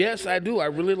do? Yes, I do. I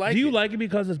really like it. Do you like it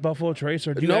because it's Buffalo Trace,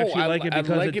 or do you No, actually I like it I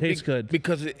because like it tastes good?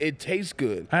 Because it tastes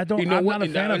good. I don't- You know I'm what? not a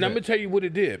And fan of I'm it. gonna tell you what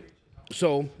it did.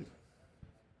 So,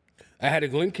 I had a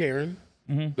Glencairn.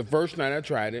 Mm-hmm. The first night I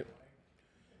tried it,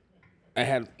 I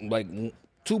had like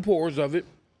 2 pours of it.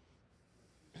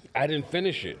 I didn't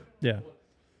finish it. Yeah.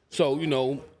 So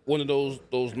one of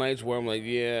those nights where I'm like,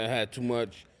 yeah, I had too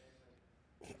much.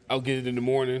 I'll get it in the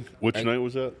morning. Which night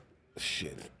was that?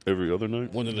 Shit. Every other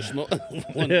night? One of the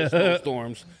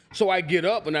snowstorms. So I get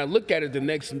up and I look at it the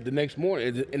next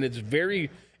morning, and it's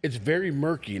very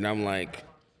murky, and I'm like,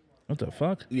 What the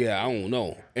fuck? yeah, I don't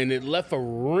know. And it left a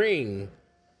ring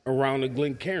around the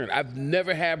Glencairn. I've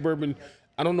never had bourbon.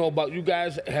 I don't know about you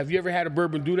guys. Have you ever had a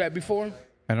bourbon do that before?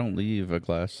 I don't leave a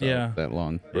glass Yeah. out that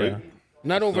long. Right? Yeah.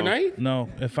 Not overnight. No,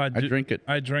 if I do, drink it.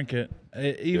 I drink it.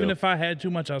 Even Yeah. if I had too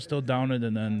much, I'll still down it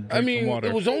and then drink I mean, some water.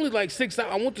 it was only like 6 hours.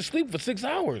 I went to sleep for 6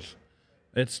 hours.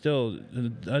 It's still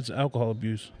that's alcohol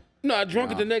abuse. No, I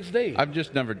drunk it the next day. I've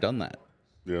just never done that.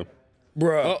 Yeah.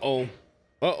 Bruh.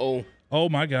 Uh-oh. Oh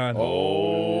my god.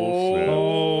 Oh, snap.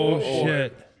 Oh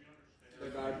shit.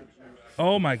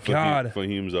 Oh my god.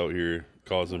 Fahim's out here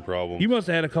causing problems. You must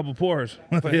have had a couple pours.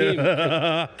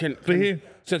 Fahim,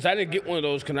 since I didn't get one of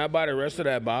those, can I buy the rest of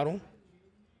that bottle?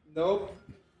 Nope.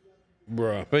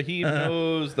 Bruh. But he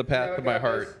knows the path to my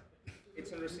heart.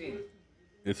 It's in Racine.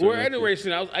 We're at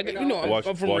Racine.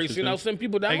 I'm from Racine. I'll send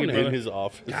people down there. in his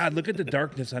office. God, look at the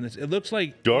darkness on this. It looks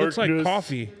like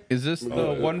coffee. Is this the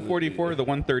 144 or the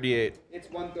 138? It's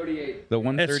 138. The It's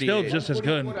 138. still just as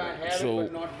good. So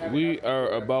we are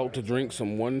about to drink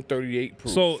some 138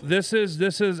 proof. So this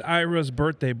is Ayra's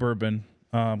birthday bourbon,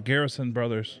 Garrison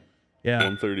Brothers. Yeah,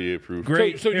 138 proof.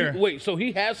 great. So Here. so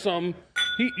he has some.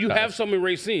 You have some in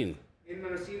Racine. In my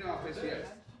Racine office, yes.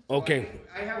 Okay.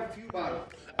 I have a few bottles.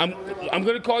 I'm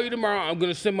gonna call you tomorrow. I'm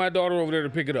gonna send my daughter over there to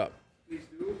pick it up. Please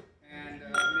do. And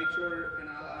make sure, and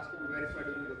I'll ask you to verify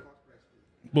to do the cost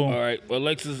price. Boom. All right. Well,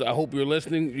 Alexis, I hope you're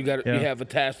listening. You Yeah. have a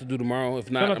task to do tomorrow. If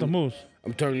Shout not, out to Moose.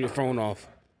 I'm turning your phone off.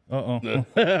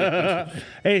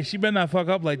 Hey, she better not fuck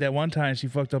up like that one time she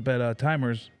fucked up at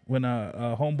Timers when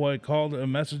a homeboy called a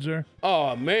messenger.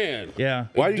 Oh man. Yeah.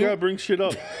 Why you gotta bring shit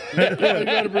up? Why you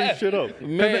gotta bring shit up?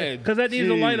 Man. Because that needs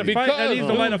to light a fire. That needs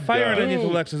to light a fire underneath Dude.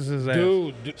 Alexis's ass.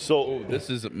 Dude. So This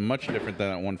is much different than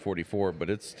that 144, but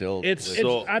it's still. It's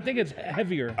So- I think it's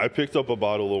heavier. I picked up a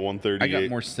bottle of I 138. got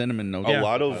more cinnamon notes.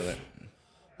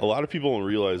 A lot of people don't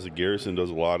realize that Garrison does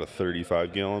a lot of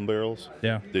 35-gallon barrels.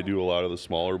 Yeah. They do a lot of the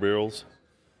smaller barrels.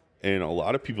 And a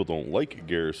lot of people don't like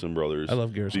Garrison Brothers. I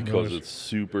love Garrison because Brothers. it's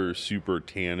super, super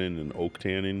tannin and oak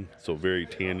tannin, so very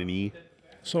tannin-y.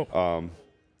 So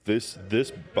This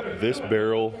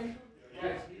barrel,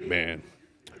 man.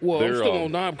 Well, I'm They're, still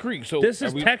on Knob Creek. So this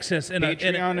is are we- Texas in a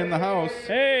Patreon in the house.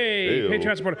 hey, Ew.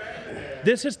 Patreon supporter.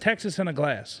 This is Texas in a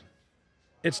glass.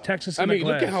 It's Texas in I mean, a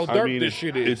glass. look at how dark this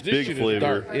shit is. It's This big shit flavor. Is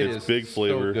dark. It It's is big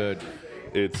flavor. So good.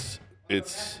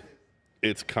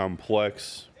 It's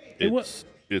complex. wa-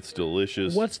 It's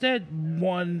delicious. What's that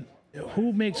one?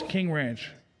 Who makes King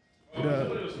Ranch?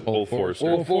 Old Forester?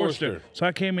 Old Forester. So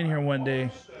I came in here one day,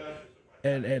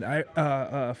 and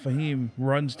Fahim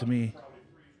runs to me.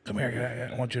 Come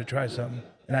here, I want you to try something.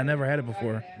 And I never had it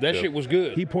before. That shit was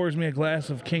good. He pours me a glass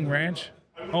of King Ranch.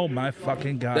 Oh my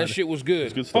fucking god! That shit was good.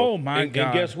 It's good stuff. Oh my and, god!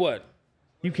 and guess what?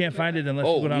 You can't find it unless you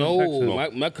Oh go down to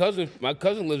no, Texas. my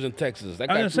cousin lives in Texas. That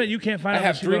I was guy- gonna say you can't find I it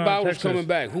have unless you 3 go down to bottles Texas. coming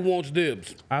back. Who wants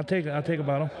dibs? I'll take a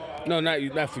bottle. No,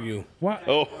 not for you. What?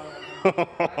 Oh,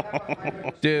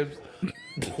 Dibs.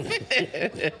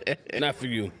 Not for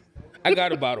you. I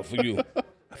got a bottle for you.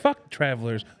 Fuck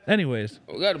travelers. Anyways,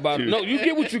 I got a bottle. Dude. No, you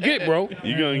get what you get, bro.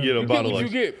 you're gonna get a bottle. what you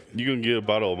get. You're gonna get a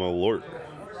bottle of Malort.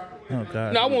 oh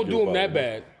god. No, I won't Get do a them that bottle.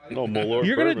 bad. No, Malort.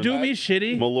 You're gonna bourbon. do me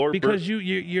shitty Malort because bur-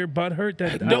 your butt hurt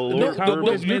that No, the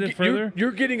Cowboys made it further.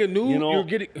 You're getting a new. You know, you're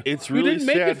getting. it's we really didn't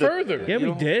make sad it that- further. Yeah,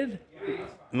 we did.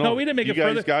 No, we didn't make you it guys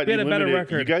further. got We had a better eliminated.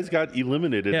 record. You guys got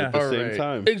eliminated Yeah. at the All same right.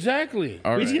 time. Exactly.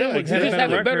 All We right. still Yeah, had We just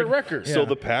have a better record. record. Yeah. So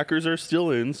the Packers are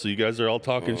still in. So you guys are all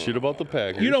talking shit about the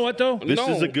Packers. You know what though? This No.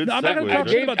 is a good No, I'm not gonna segue. talk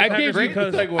shit about the I gave Packers you,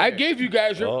 because I gave you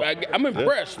guys your. I'm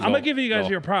impressed. I'm gonna give you guys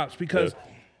No. your props because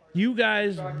you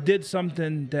guys did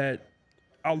something that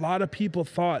a lot of people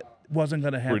thought wasn't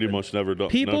gonna happen. Pretty much never done.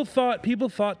 People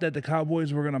thought that the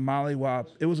Cowboys were gonna mollywop.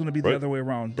 It was gonna be the Right. other way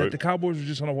around. That Right. the Cowboys were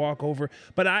just gonna walk over.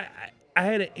 But I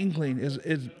had an inkling.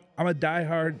 I'm a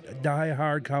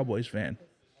diehard Cowboys fan.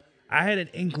 I had an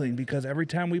inkling because every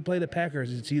time we play the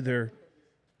Packers,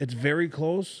 it's very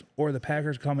close or the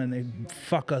Packers come and they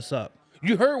fuck us up.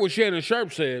 You heard what Shannon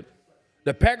Sharp said.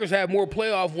 The Packers have more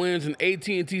playoff wins in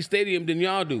AT&T Stadium than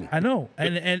y'all do. I know,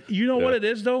 and you know what it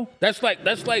is though. That's like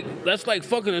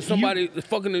fucking and somebody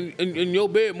fucking in your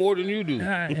bed more than you do.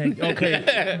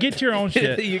 Okay, get your own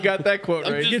shit. You got that quote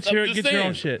right. just- Get your saying.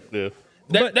 own shit. Yeah.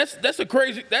 But- That's a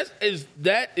crazy.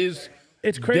 That is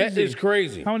It's crazy. That is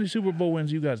crazy. How many Super Bowl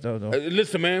wins you guys though?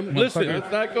 Listen, man. Listen.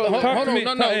 Let's not go there. Talk Hold to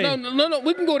on. me. No.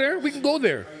 We can go there. We can go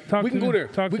there. Talk we to can me. go there.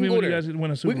 Talk we to can me go when you there. guys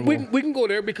win a Super we, Bowl. We can go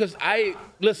there because I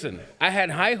had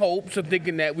high hopes of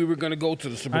thinking that we were going to go to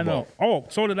the Super I Bowl. know. Oh,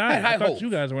 so did I. I had high I thought hopes. you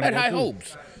guys were I had gonna high go too.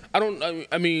 hopes.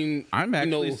 I mean, I'm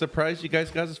actually you surprised you guys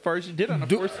got as far as you did on a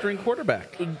fourth-string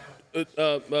quarterback.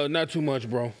 know, not too much,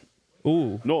 bro.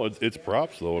 Ooh. No, it's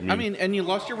props though. I mean, and you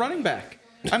lost your running back.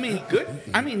 I mean,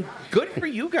 good for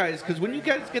you guys because when you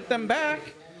guys get them back,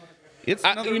 it's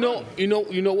another You know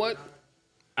run. what?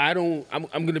 I'm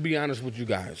going to be honest with you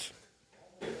guys.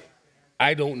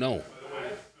 I don't know.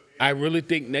 I really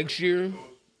think next year.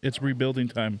 It's rebuilding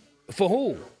time. For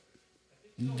who?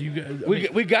 Do you guys,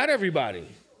 We got everybody.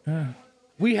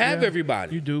 We have yeah,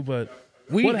 everybody. You do, but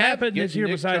We what have- happened get this year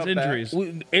Nick besides Chubb back.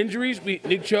 injuries? Injuries.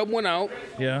 Nick Chubb went out,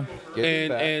 Yeah. Get him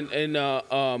back.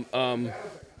 and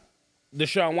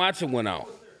Deshaun Watson went out.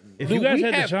 If Dude, you guys we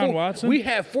had had Deshaun Watson, we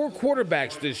had 4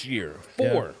 quarterbacks this year. 4.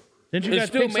 Yeah. Didn't you and guys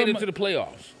still pick made it some- to the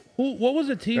playoffs. what was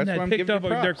the team That's why that I'm picked giving up you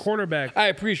their props. quarterback? I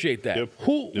appreciate that. Yep.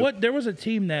 What? There was a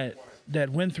team that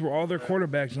went through all their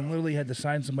quarterbacks and literally had to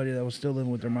sign somebody that was still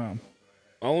living with their mom.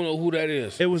 I don't know who that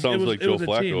is. It was. Sounds it was, like it Joe was a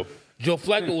team. Flacco. Joe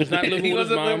Flacco was not living He with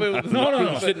his wasn't mom. living with his No, mom. no, He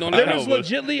no. was sitting on There the was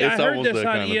couch. legitly. It's I heard almost this that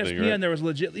on kind of ESPN. thing, right? There was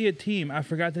legitly a team. I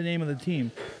forgot the name of the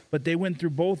team, but they went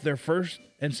through both their first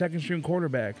and second string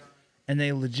quarterback, and they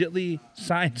legitly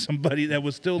signed somebody that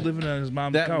was still living on his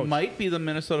mom's That couch. might be the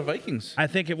Minnesota Vikings. I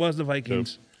think it was the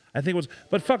Vikings. I think it was,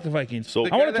 but fuck the Vikings. So- I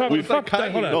The want guy to that talk. looks like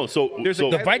Fuck. Hold on. No, so There's a so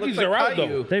guy The that Vikings looks like are out, though.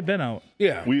 Caillou. They've been out.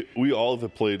 Yeah. we all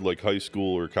have played like high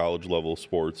school or college level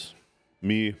sports.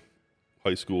 Me,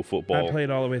 high school football. I played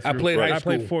all the way through. I played high I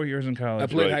played school. 4 years in college. I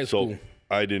played Right, high school. So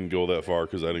I didn't go that far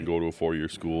because I didn't go to a 4-year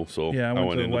school. So Yeah, I I went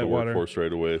went to into the Whitewater. workforce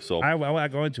right away. So I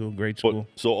go into a great school.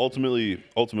 But so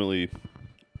ultimately,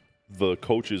 the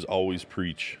coaches always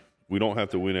preach: we don't have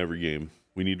to win every game.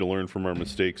 We need to learn from our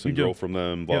mistakes and do. grow from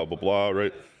them. Blah Yep. blah blah.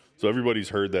 Right. So everybody's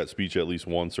heard that speech at least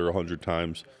once or 100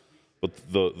 times. But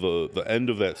the end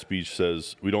of that speech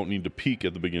says we don't need to peak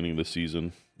at the beginning of the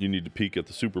season. You need to peak at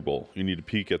the Super Bowl. You need to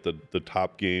peak at the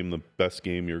top game, the best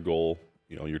game, your goal.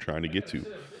 You're trying to get to.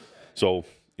 So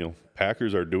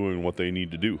Packers are doing what they need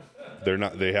to do. They're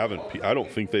not. They haven't. I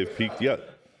don't think they've peaked yet.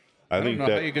 I I don't think know how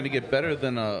that. you're going to get better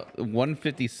than a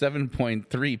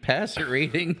 157.3 passer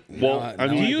rating. Well, No, I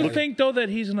no. mean, Do you look, think though that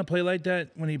he's going to play like that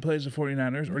when he plays the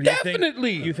 49ers? Or do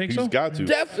Definitely. You think he's so? got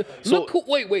to? So- Look,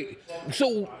 wait.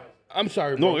 So, I'm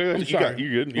sorry. No, Bro. yeah, I'm you sorry. got-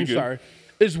 you're good, you're I'm good. sorry.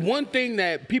 It's one thing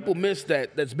that people miss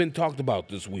that's been talked about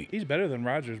this week. He's better than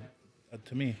Rodgers,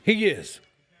 to me. He is.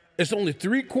 It's only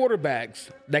 3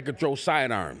 quarterbacks that could throw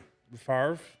sidearm.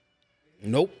 Favre.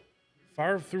 Nope.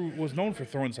 Favre was known for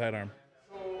throwing sidearm.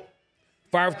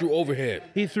 Favre threw overhead.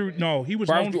 He threw no. He was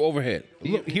Favre known threw overhead.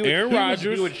 Aaron He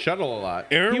Rodgers. would shuttle a lot.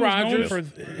 Aaron he was known Rodgers.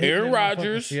 for Aaron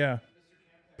Rodgers. Yeah.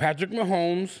 Patrick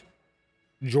Mahomes.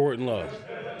 Jordan Love.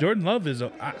 Jordan Love is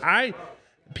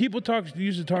people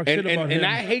used to talk And, shit about and, him. and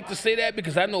I hate to say that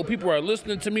because I know people are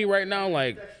listening to me right now.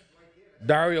 Like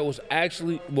Dario is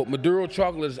actually, what Maduro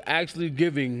Chocolate is actually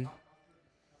giving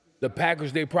the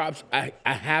Packers their props. I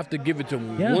have to give it to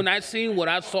them. Yeah. When I seen what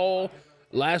I saw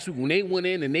last week when they went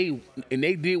in and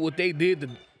they did what they did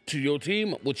to your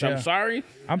team, which Yeah. I'm sorry.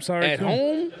 I'm sorry. At too.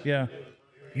 home, Yeah.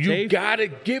 you gotta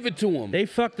give it to them. They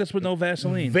fucked us with no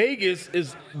Vaseline. Vegas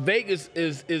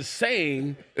is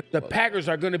saying the Packers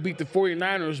are going to beat the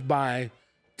 49ers by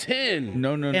 10.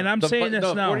 No. And I'm saying this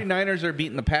the now. 49ers are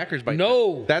beating the Packers by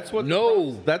No. 10. That's what.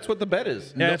 No. That's what the bet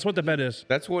is. Yeah, that's what the bet is.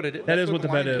 That's what it is. That That's is what the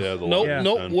bet line is. Yeah, the Nope, line.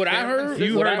 nope. What I heard,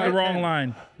 You what heard I the wrong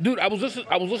line. Dude, I was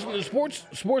listening to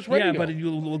sports radio. Yeah, but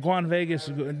you go on Vegas,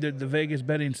 the Vegas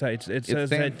betting sites. It says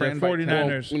San that the Fran by 10.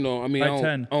 49ers. you know, I mean, by I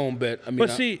 10. don't bet. I mean, But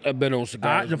see, I bet on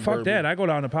cigars. and fuck bourbon. that. I go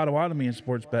down to Potawatomi and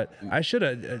sports bet. I should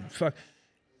have. Fuck.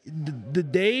 The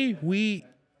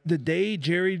day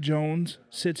Jerry Jones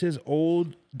sits his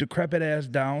old decrepit ass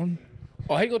down.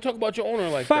 Oh, how you gonna talk about your owner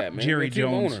like Fuck that, man? Jerry Your team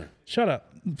Jones. owner. Shut up.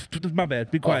 My bad.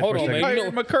 Be Oh, quiet hold for a on, second. man.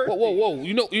 Hired McCarthy. Whoa.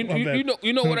 You know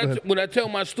what My bad. when I tell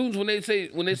my students when they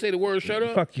say the word shut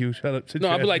up. Fuck you. Shut up. Sit No,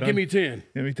 your I'll be ass like, down. give me 10.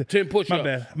 Give me 10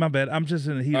 push-ups. My bad. I'm just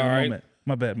in the heat of All the right. moment.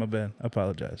 My bad. I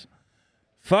apologize.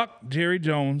 Fuck Jerry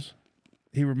Jones.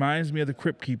 He reminds me of the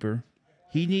Crypt Keeper.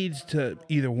 He needs to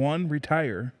either one,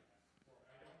 retire.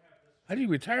 How do you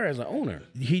retire as an owner?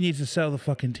 He needs to sell the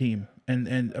fucking team.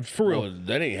 And for real. Well,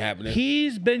 that ain't happening.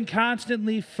 He's been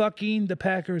constantly fucking the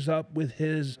Packers up with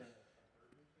his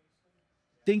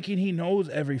thinking he knows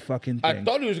every fucking thing. I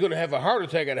thought he was gonna have a heart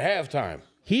attack at halftime.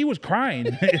 He was crying.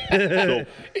 So,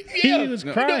 He was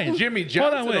crying. Jimmy Hold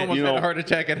Johnson on, wait. almost You had know, a heart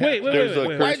attack at Wait, halftime. There's a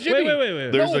wait. Why, Jimmy?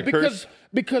 Wait. There's No, a curse.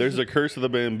 because There's a curse of the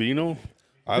Bambino.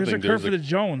 There's a curse for the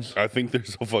Jones. I think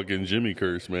there's a fucking Jimmy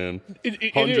curse, man. it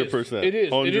is. 100%. It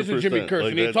is a Jimmy 100%. curse, Like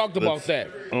and they that- talked about that's-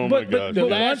 that. Oh But- my but- god. The but-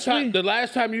 last once we- time, the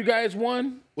last time you guys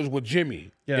won was with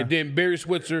Jimmy, Yeah. and then Barry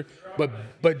Switzer.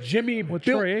 But Jimmy Well, built.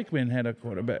 Troy Aikman had a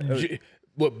quarterback.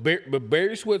 But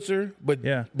Barry Switzer. But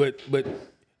Yeah. But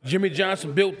Jimmy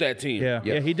Johnson built that team. Yeah,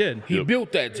 he did. He Yep.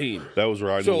 built that team. That was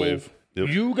riding So the wave. Yep.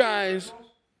 you guys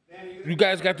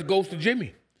got the ghost of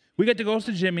Jimmy. We got to go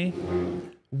to Jimmy.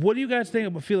 What do you guys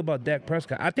feel about Dak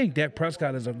Prescott? I think Dak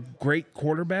Prescott is a great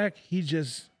quarterback. He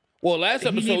just Well, last He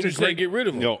episode needs a you said great- get rid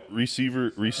of him.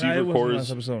 Receiver wasn't core last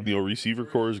is episode. receiver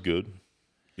core is good.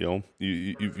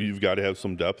 You've got to have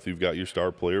some depth. You've got your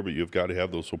star player, but you've got to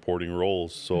have those supporting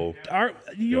roles. So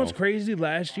you know what's crazy?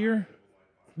 Last year,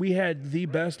 we had the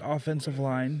best offensive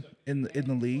line in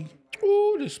the league.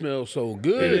 Ooh, this smells so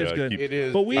good. It is I good. keep- It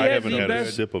is. But we I had haven't the had a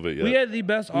best. sip of it yet. We had the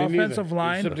best Me neither. offensive You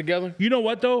line. sip together? You know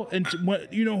what though? And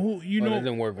you know who? You Oh, that know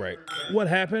didn't work right. what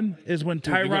happened is when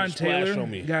you're gonna Tyron splash Taylor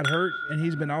on me. got hurt and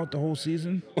he's been out the whole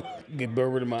season. Get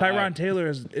bourbon in my eye. Tyron Taylor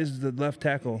is the left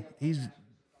tackle.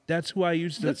 That's who I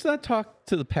used to. Let's not talk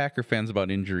to the Packer fans about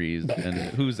injuries and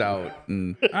who's out.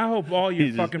 And I hope all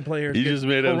you fucking players. He get just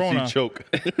made corona. MC choke.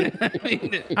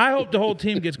 I hope the whole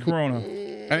team gets corona.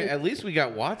 I mean, at least we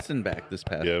got Watson back this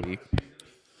past Yeah. week.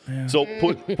 So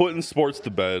putting sports to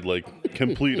bed, like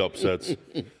complete upsets.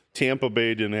 Tampa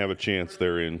Bay didn't have a chance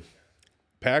therein.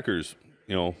 Packers,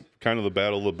 kind of the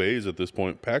battle of the bays at this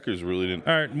point. Packers really didn't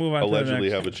All right, move on. allegedly to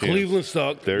the have next. a chance. Cleveland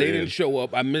sucked. They're They in. didn't show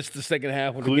up. I missed the second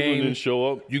half of the Cleveland game. didn't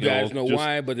show up. You guys know just-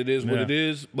 why, but it is what Yeah. it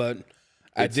is. But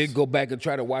I did go back and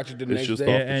try to watch it the next just day. off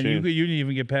Yeah, the and chain. you didn't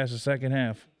even get past the second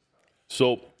half.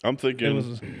 So I'm It thinking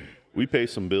was. we pay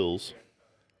some bills.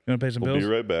 You want to pay some We'll bills? be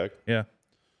right back. Yeah.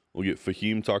 We'll get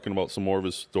Fahim talking about some more of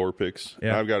his store picks.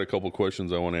 Yeah. I've got a couple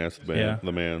questions I want to ask Yeah.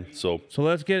 the man. So So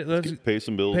let's pay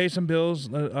some bills. pay some bills.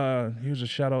 Here's a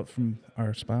shout out from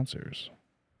our sponsors.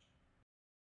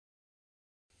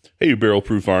 Hey, Barrel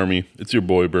Proof Army. It's your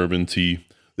boy, Bourbon T.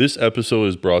 This episode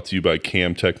is brought to you by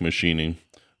Camtech Machining.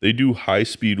 They do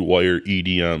high-speed wire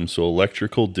EDM, so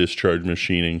electrical discharge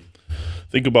machining.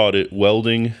 Think about it.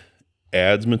 Welding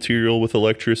adds material with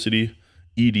electricity.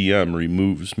 EDM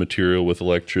removes material with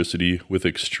electricity with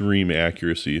extreme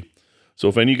accuracy. So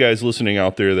if any guys listening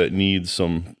out there that need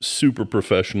some super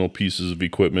professional pieces of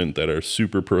equipment that are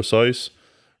super precise,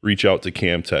 reach out to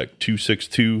Camtech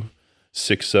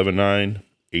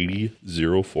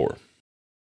 262-679-8004.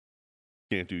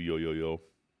 Can't do yo yo yo.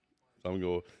 I'm gonna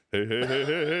go hey hey hey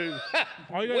hey hey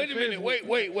All you gotta Wait a say minute.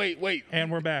 is- Wait.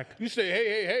 And we're back. You say,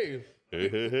 hey. hey hey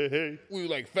hey hey. We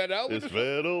like fed out with It's this?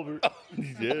 fed over.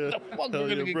 Yeah. Fuck, Hell we're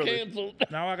yeah, gonna get brother. canceled.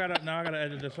 Now I gotta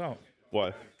edit this out.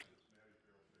 Why?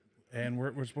 And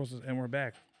we're supposed to, and we're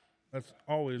back. That's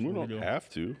always We what we don't do. have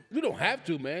to. We don't have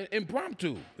to, man.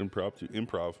 Impromptu.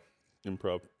 Improv.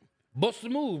 Bust the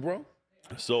move, bro.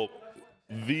 So,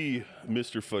 the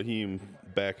Mr. Fahim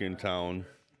back in town.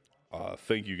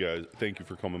 Thank you guys. Thank you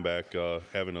for coming back,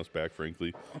 having us back,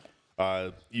 frankly.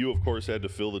 You, of course, had to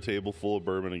fill the table full of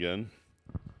bourbon again.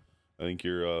 I think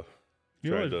you're He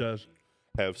trying always to does.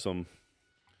 have some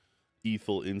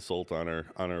ethel insult on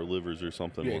our livers or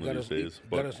something Yeah, one of these days.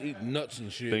 got us eating nuts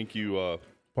and shit. Thank you.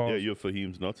 Pause. Yeah, you have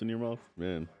Fahim's nuts in your mouth?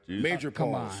 Man, geez. Major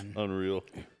Come pause. on. Unreal.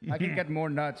 I can get more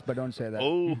nuts, but don't say that.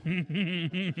 Oh.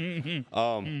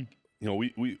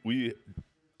 We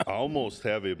almost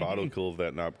have a bottle kill of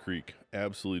that Knob Creek.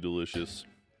 Absolutely delicious.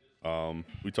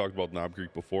 We talked about Knob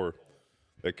Creek before.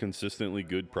 That consistently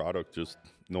good product, just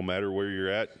no matter where you're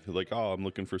at, you're like, oh, I'm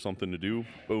looking for something to do.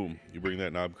 Boom. You bring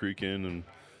that Knob Creek in, and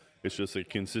it's just a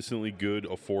consistently good,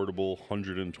 affordable,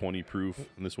 120 proof.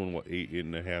 And this one,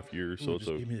 8.5 years. So it's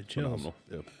just give me the chills. phenomenal.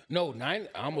 Yeah. No,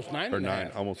 almost nine Or and a nine,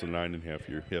 half. almost a 9.5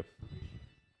 year. Yeah.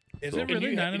 Is So- it And really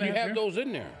you, nine and a you half? have year? those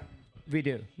in there. We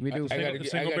do. We do. I gotta the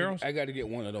get, single barrels? I gotta get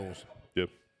one of those. Yep.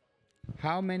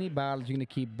 How many bottles you gonna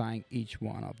keep buying each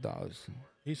one of those?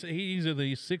 He's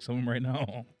easily 6 of them right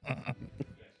now.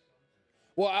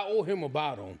 Well, I owe him a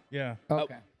bottle. Yeah.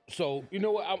 Okay. So, you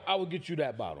know what? I would get you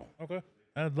that bottle. Okay.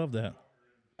 I'd love that.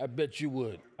 I bet you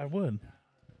would. I would.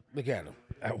 Look at him.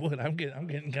 I would. I'm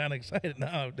getting kind of excited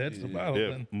now. If that's the bottle. Yeah.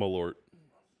 Then. Malort.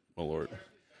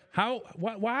 How?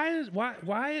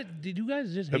 Why did you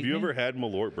guys just? Have hate you me? ever had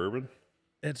Malort bourbon?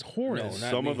 It's horrid. not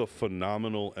Some me. of the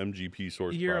phenomenal MGP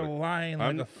source You're product. lying like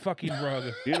I'm- a fucking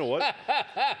rug. You know what?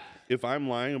 If I'm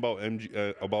lying about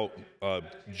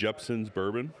Jepson's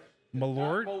bourbon,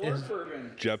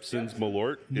 Malort Jepson's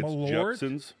Malort, it's Malort?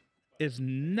 Jepson's. is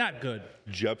not good.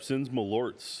 Jepson's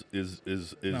Malorts is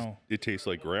No. it tastes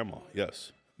like grandma.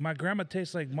 Yes. My grandma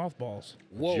tastes like mothballs.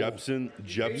 Whoa. Jepson's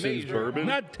Major. bourbon.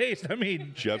 Not taste. I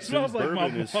mean, Jepson's smells like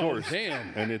bourbon is mothballs. sourced,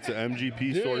 Damn. and it's an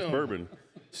MGP source Damn. bourbon.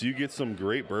 So you get some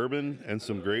great bourbon and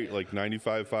some great like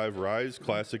 95.5 Rise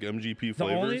classic MGP The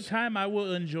flavors. only time I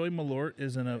will enjoy Malort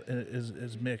is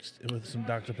is mixed with some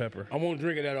Dr Pepper. I won't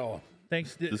drink it at all.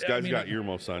 Thanks. This guy's got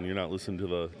earmuffs on. You're not listening to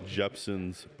the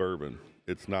Jepson's bourbon.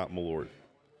 It's not Malort.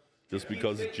 Just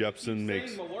because Jepson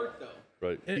makes Malort though.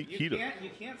 right. He You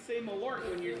can't say Malort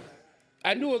when you're.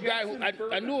 I knew a guy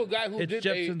who It's did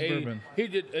Jepson's bourbon. He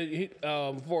did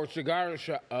for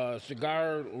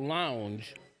cigar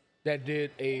lounge that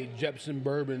did a Jepson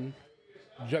bourbon.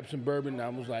 I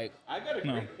was like, I got a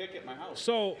great pick at my house.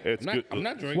 So it's good. I'm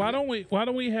not drinking. why it.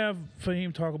 don't we have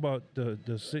Fahim talk about the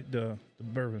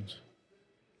bourbons?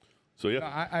 So No,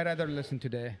 yeah, I rather listen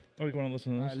today. Oh, you want to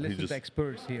listen to this? Listen just- to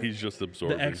experts here. he's just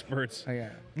absorbing. The experts. Oh, yeah.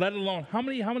 Let alone how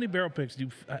many barrel picks do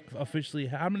you officially?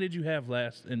 How many did you have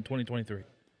last in 2023?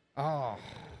 Oh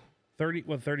 30?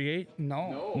 What? 38?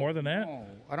 no. More than that? No,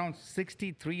 around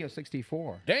 63 or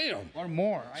 64 Damn. or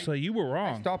more. So you were I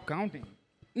wrong. stopped counting.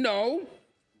 No.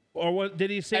 Or what did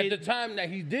he say? At the time that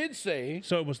he did say,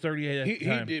 So it was 38 at he the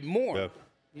time. did more. Yeah. Oh,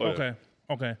 yeah. Okay.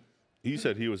 Okay. He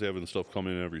said he was having stuff come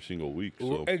in every single week.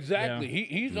 So Exactly. Yeah.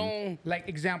 He's on. Like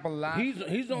example, last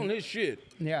He's on his shit.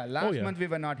 last yeah. month we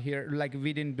were not here. Like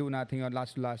we didn't do nothing on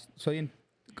last. So in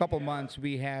couple months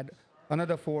we had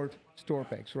another 4 store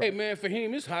picks. Right? Hey man,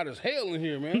 Fahim, it's hot as hell in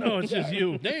here, man. No, it's just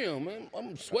you. Damn, man,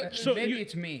 I'm sweating. So maybe you-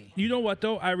 it's me. You know what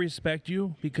though? I respect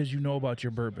you because you know about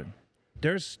your bourbon.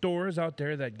 There's stores out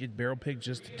there that get barrel picked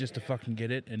just to fucking get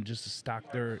it and just to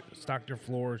stock their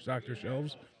floor, stock their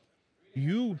shelves.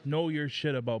 You know your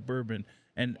shit about bourbon,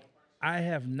 and I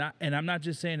have not. And I'm not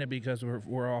just saying it because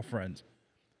we're all friends.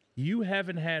 You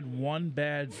haven't had one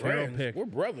bad barrel Friends, pick. we're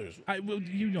brothers. Well,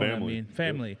 you know what I Family. mean,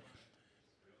 family.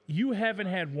 You haven't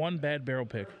had one bad barrel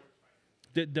pick.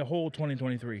 The whole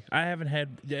 2023. I haven't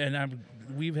had, and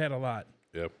we've had a lot.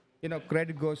 yep. You know,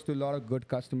 credit goes to a lot of good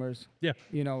customers. Yeah.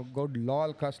 You know, good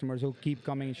loyal customers who keep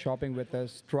coming shopping with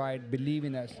us, tried, believe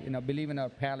in us, believe in our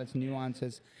palates,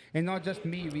 nuances. And not just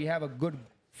me, we have a good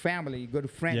family,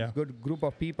 good friends, Yeah. good group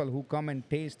of people who come and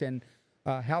taste and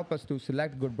help us to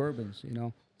select good bourbons,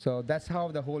 So that's how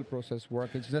the whole process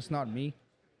works. It's just not me.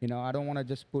 I don't want to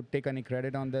just take any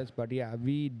credit on this, but yeah,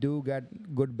 we do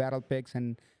get good barrel picks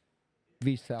and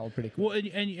we sell pretty quick. Well,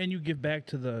 and you give back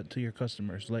to your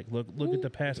customers. Like look at the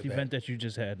past event that you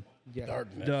just had. Yeah.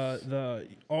 Darkness. The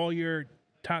all your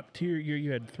top tier.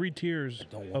 You had 3 tiers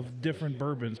of different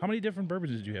bourbons. How many different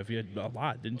bourbons did you have? You had a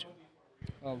lot, didn't you?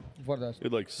 For the He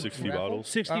had like 60 Raffle? bottles.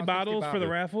 60 60 bottles for the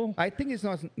bottles. raffle. I think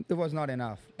it was not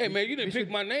enough. Hey man, you didn't pick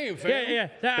my name, fam.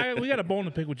 Yeah. We got a bone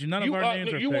to pick with you. None You, of our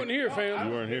names are you picked. weren't here, fam.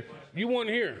 You weren't here. You weren't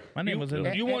here. My name was.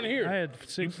 You weren't here. I had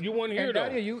 6. You weren't here And though.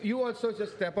 Daria, you also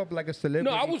just step up like a celebrity.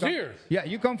 No, I was Come- here. Yeah,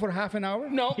 you come for half an hour?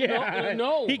 No,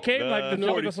 no. He came like the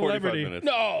fuck of a 45 celebrity. minutes.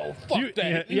 No, fuck You-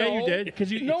 that. yeah, no. you did,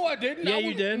 'cause you- No, I didn't. Yeah, I you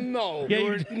was- did. No. Yeah,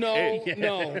 you did. No,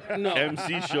 Hey. no.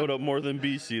 MC showed up more than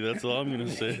BC. That's all I'm gonna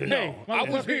say. Hey, I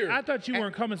was motherfucker, here. I thought you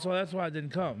weren't coming, so that's why I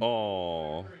didn't come.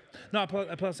 Oh, No,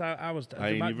 plus I was. I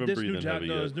ain't even this breathing new job, heavy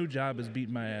no, yet. this new job is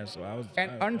beating my ass. So I was.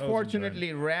 And I was enjoying it.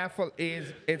 unfortunately, raffle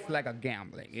it's like a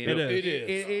gambling. It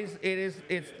is. It is.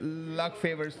 It's luck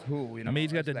favors who, I mean,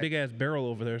 he's got It's that like- big ass barrel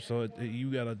over there, so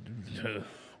you gotta.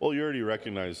 well, you already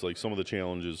recognize like some of the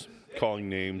challenges, calling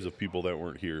names of people that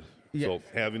weren't here. Yes. So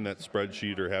having that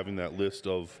spreadsheet or having that list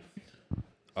of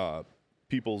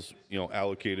people's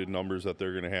allocated numbers that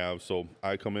they're going to have. So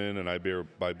I come in and I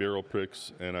buy barrel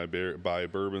picks and I buy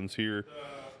bourbons here,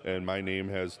 and my name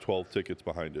has 12 tickets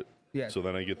behind it. Yes. So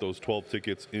then I get those 12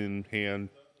 tickets in hand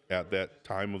at that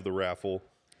time of the raffle.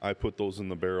 I put those in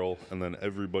the barrel, and then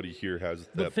everybody here has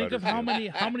that. But think better of how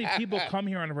chance. many people come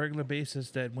here on a regular basis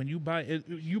that when you buy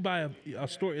a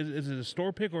store, is it a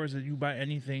store pick or is it you buy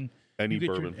anything? Any you get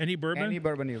bourbon. any bourbon. Any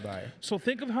bourbon you buy. So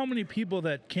think of how many people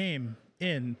that came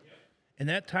in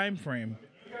that time frame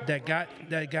that got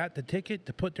the ticket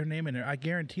to put their name in there. I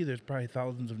guarantee there's probably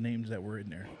thousands of names that were in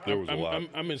there. There was a lot.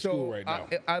 I'm in So school right now.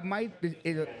 I might.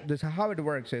 This how it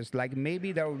works is like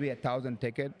maybe there will be 1,000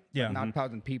 ticket, Yeah. but not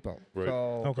 1,000 people. Right.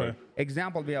 So Okay.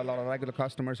 example, we have a lot of regular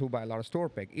customers who buy a lot of store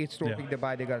pick. Each store Yeah. pick they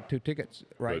buy, they got 2 tickets,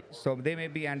 right? Right. So they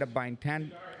maybe end up buying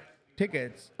 10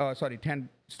 tickets. 10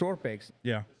 store picks.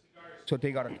 Yeah. So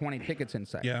they got 20 tickets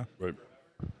inside. Yeah. Right.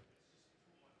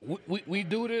 We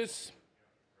do this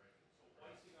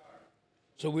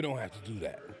so we don't have to do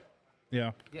that.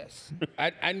 Yeah. Yes.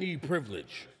 I need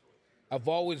privilege. I've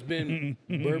always been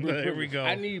bourbon There we privileged. go.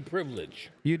 I need privilege.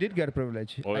 You did get a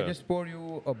privilege. Oh, I yeah. just poured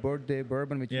you a birthday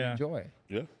bourbon which you Yeah. enjoy.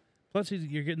 Yeah. Plus,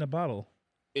 you're getting a bottle.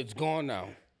 It's gone now.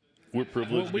 We're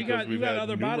privileged We because got we've you got had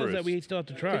other numerous, bottles that we still have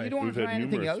to So try. you don't want We've to try had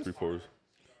anything numerous else? before.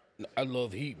 I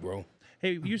love heat, bro.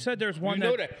 Hey, you said there's one You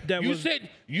know that that. that you was.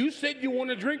 said you want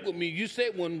to drink with me. You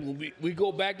said when we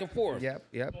go back and forth.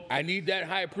 Yep. I need that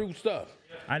high proof stuff.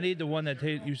 I need the one that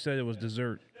you said it was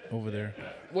dessert over there.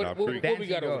 What, Nah, what, pretty- what we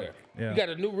got Dancing over goat. there? Yeah. You got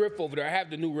a new riff over there. I have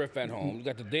the new riff at home. You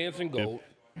got the dancing goat.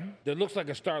 That looks like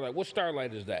a starlight. What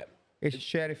starlight is that? It's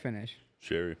sherry finish.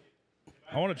 Sherry.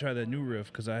 I want to try that new riff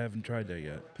because I haven't tried that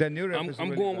yet. The new riff I'm is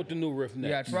going really with good. the new riff Yeah,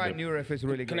 next. try new riff is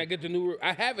really Can good. I get the new riff?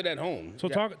 I have it at home. So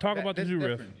Yeah, talk that- about the that's new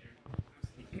riff. different.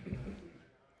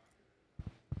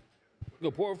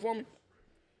 Go pour it for me.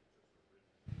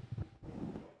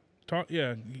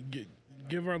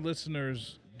 Give our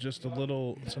listeners just a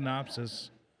little synopsis,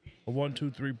 a 1,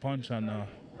 2, 3 punch on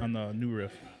on the new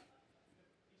riff.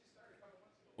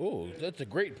 Oh, that's a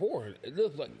great pour. It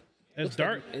looks like It's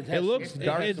dark. Like It looks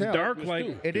dark it's as hell. dark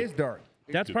like It is dark.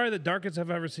 that's probably the darkest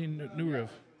I've ever seen new riff.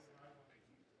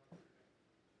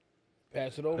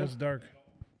 Pass it over. That's dark.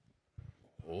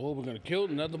 Oh, we're gonna kill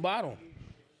another bottle.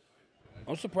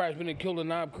 I'm surprised we didn't kill the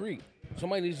Knob Creek.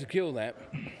 Somebody needs to kill that.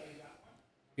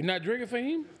 You're not drinking,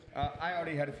 Fahim? I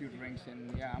already had a few drinks,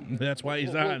 and yeah. That's why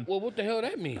he's on. Well, what the hell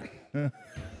that mean?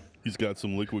 He's got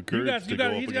some liquid courage to go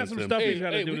up he's got against some him. stuff he's got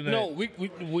to do we, tonight.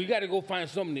 no, we got to go find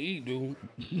something to eat, dude.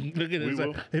 Look at his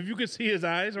will. if you could see his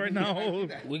eyes right now.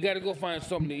 We got to go find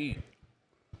something to eat.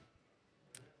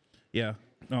 Yeah.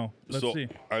 No. Let's So see.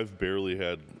 I've barely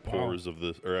had pours of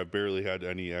this, or I've barely had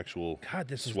any actual God,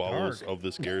 this is swallows dark. of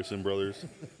this Garrison Brothers.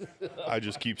 I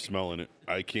just keep smelling it.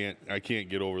 I can't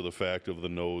get over the fact of the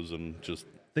nose and just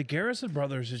The Garrison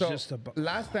Brothers is So just a.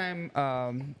 last time,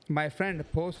 my friend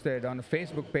posted on the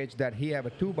Facebook page that he have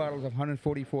 2 bottles of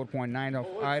 144.9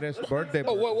 of Ayra's birthday.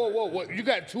 Oh, whoa. You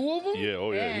got 2 of them? yeah.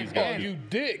 Oh yeah, he's And- got. Oh, you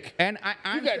dick. And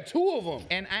I You got 2 of them.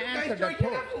 and I answered that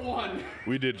post.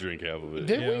 We did drink half of it.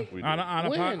 Did Yeah. we? On a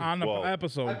When? on the Well,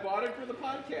 episode. bought it for the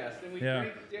podcast, and we Yeah.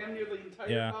 drank damn near the entire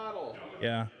Yeah. bottle.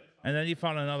 Yeah. And then you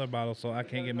found another bottle, so I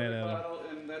can't get mad at him.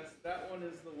 And that one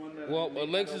is the one that. Well,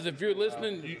 Alexis, if you're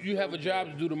listening, you have a job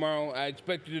to do tomorrow. I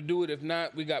expect you to do it. If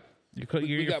not, we got Your got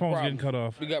phone's problems. getting cut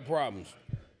off. We got problems.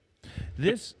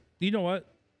 This, you know what?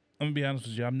 I'm gonna be honest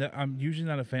with you. I'm usually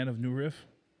not a fan of new riff.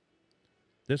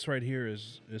 This right here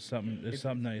is something. It's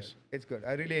something nice. It's good.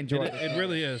 I really enjoy it. It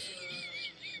really is.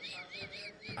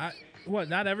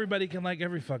 Not everybody can like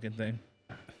every fucking thing.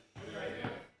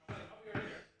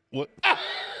 What?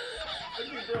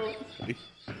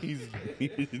 he's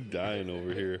dying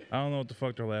over here. I don't know what the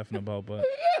fuck they're laughing about, but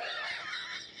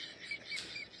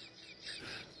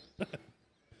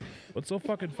what's so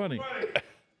fucking funny?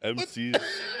 MC's.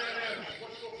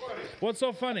 What's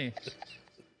so funny?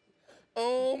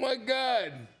 Oh my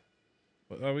God.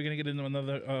 Are we gonna get into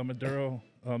another Maduro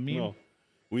meme? No,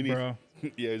 we need. Bro.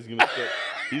 Yeah, he's gonna start.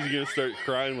 He's gonna start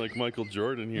crying like Michael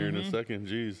Jordan here in a second.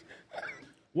 Jeez.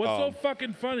 What's so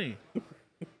fucking funny?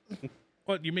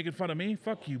 What, you making fun of me?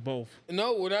 Fuck you both.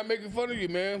 No, we're not making fun of you,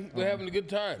 man. We're having a good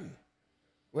time.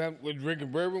 We're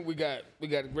drinking bourbon. We got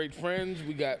great friends.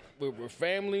 We're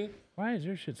family. Why is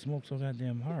your shit smoked so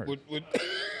goddamn hard?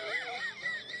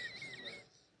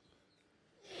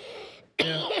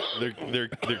 Yeah. They're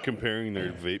comparing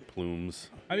their vape plumes.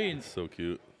 I mean, It's so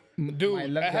cute. Dude, My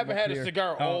lungs I haven't are had a clear.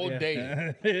 cigar all yeah.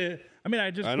 day. I mean,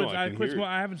 I just I know, quit. I I can quit. hear it.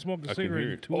 I haven't smoked a I can cigarette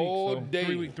hear in it. 2 weeks. All so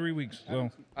day. 3 weeks.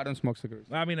 So I don't smoke cigarettes.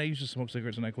 I mean, I used to smoke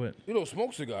cigarettes and I quit. You don't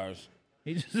smoke cigars.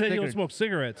 He just said he don't Cigarettes. smoke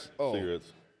cigarettes. Oh,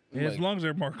 Cigarettes. And his lungs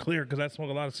are more clear because I smoke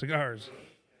a lot of cigars.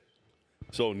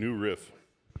 So new riff.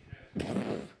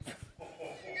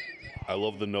 I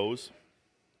love the nose.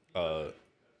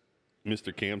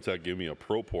 Mr. Camtech gave me a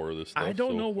pro pour of this stuff. I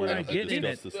don't know what we're I gonna have get to in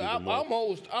discuss it. this even more.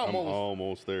 almost. I'm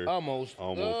almost there. Almost.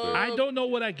 Almost there. I don't know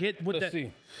what I get with Let's that.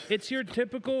 see. It's your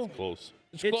typical. Close.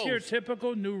 It's It's your close.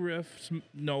 typical new riff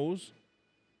nose.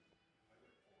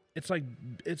 It's like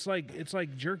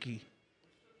jerky.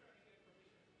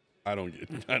 I don't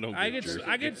get.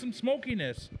 I get some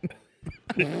smokiness.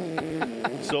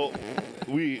 So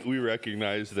we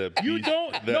recognize that You beef-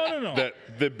 don't- that, no. that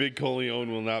the Big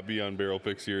Corleone will not be on Barrel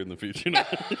Picks here in the future.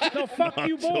 No, fuck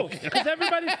you both. Because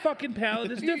everybody's fucking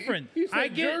palate is different. He said I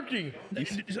get jerky.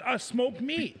 a smoked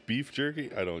meat. Beef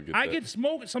jerky? I don't get I that. get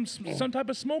some type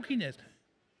of smokiness.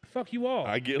 Fuck you all.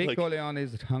 I get Big like Corleone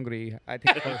is hungry. I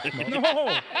think for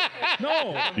smoke.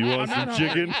 no. you want I'm some not hungry.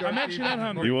 chicken? I'm actually not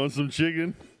hungry. You want some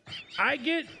chicken? I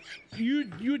get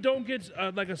you don't get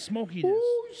like a smokiness.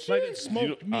 Like it's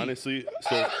smoked meat. Honestly,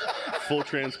 so full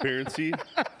transparency.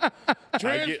 I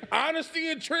get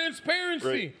Honesty and transparency.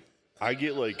 right, I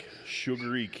get like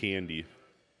sugary candy.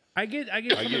 I get I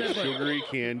some of get that, like- sugary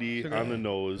candy on the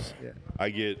nose. Yeah. I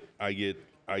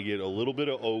get a little bit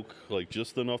of oak, like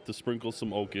just enough to sprinkle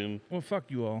some oak in. Well, fuck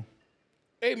you all.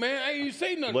 Hey, man, I ain't even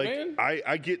say nothing, Like man.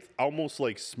 I get almost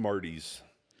like Smarties.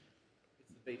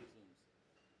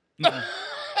 No.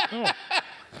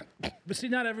 But see,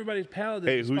 not everybody's palate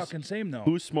Hey, is who's fucking same though.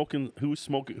 Who's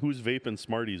vaping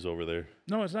Smarties over there?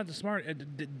 No, it's not the smart.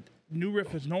 New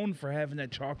Riff is known for having that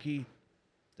chalky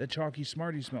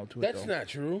Smartie smell to it. That's though. not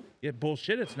true. Yeah,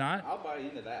 bullshit. It's not. I'll buy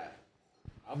into that.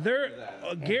 They're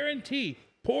a guarantee.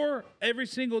 Pour every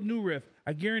single New Riff.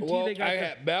 I guarantee Well, they got. I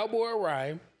have Balboa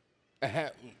Rye. I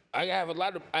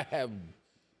have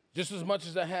just as much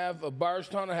as I have a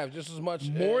Bardstown. I have just as much.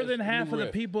 more as than half New of the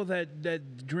Riff. people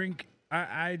that drink.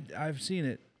 I've seen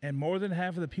it. and more than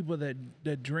half of the people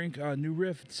that drink New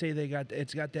Riff say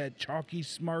it's got that chalky,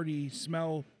 smarty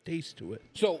smell taste to it.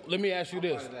 So let me ask you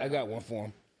this. I got one for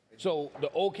him. So the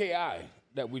OKI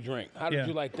that we drink, how did Yeah.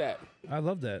 you like that? I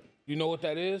love that. You know what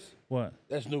that is? What?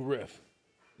 That's New Riff.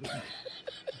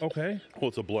 Okay. Well,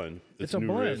 it's a blend. It's a New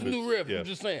blend. Riff. It's New Riff. Yeah. I'm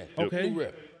just saying. Okay. New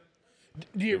Riff.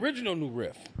 The original New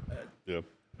Riff. Yeah.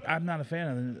 I'm not a fan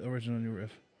of the original New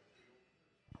Riff.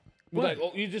 Like,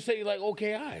 you just say you like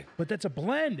OKI. But that's a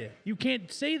blend. You can't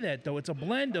say that though. It's a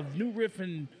blend of New Riff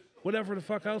and whatever the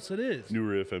fuck else it is. New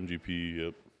Riff, MGP.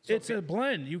 Yep. It's a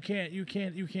blend. You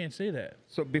can't say that.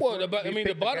 So before Well, the we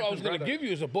pick bottle I was Captain going to Brother- give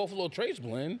you is a Buffalo Trace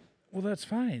blend. Well, that's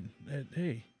fine.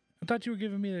 Hey, I thought you were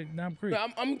giving me the Knob Creek. No,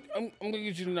 I'm gonna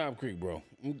get you the Knob Creek, bro.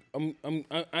 I ain't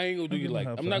gonna do you gonna like.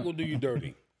 help I'm not out. gonna do you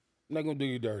dirty. I'm not gonna do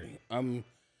you dirty.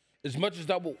 As much as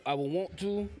I will want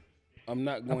to. I'm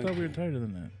not I going. thought we were tighter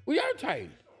than that. We are tight,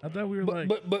 I thought we were like.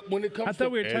 but when it comes I thought to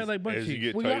we were tight like butt as you cheeks.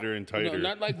 get we tighter are- and tighter. No,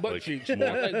 not like butt cheeks. Not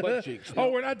like butt cheeks. Oh,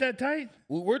 we're not that tight.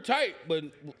 We're tight, but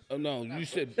no, you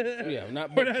said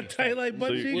not. We're butt not cheeks. tight like butt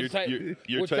So cheeks. you're, We're tight-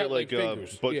 you're we're tight tight like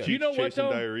fingers. butt Yeah. cheeks You know what chasing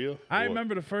though? diarrhea? I Or what?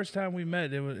 remember the first time we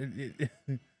met.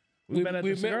 We met at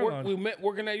the cigar lounge. We met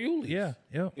working at Yuli's. Yeah.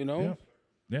 You know?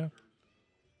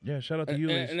 Yeah. Shout out to you.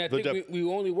 And I think we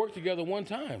only worked together one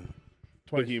time.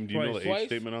 Raheem, do you know the age Twice?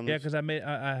 statement on Yeah, this? because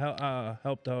I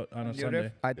helped out on a New Sunday.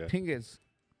 Riff, I Yeah. think it's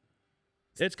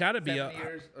It's got to be 7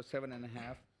 years or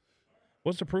 7.5.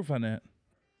 What's the proof on that?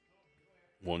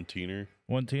 One teener.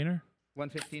 One teener?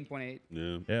 115.8.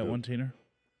 Yeah. Yeah, one teener.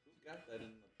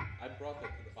 I brought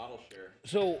that to the bottle share.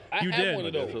 So I You have did. one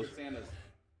of those. Santa's.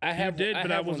 I have. You did, but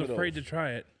I have was one of afraid to those.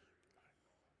 try it.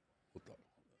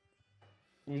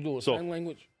 We doing So- sign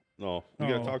language. No, we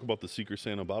got Oh. to talk about the Secret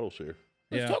Santa bottle share.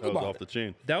 Let's Yeah. talk That was about off it. the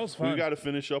chain. That was fun. We got to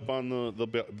finish up on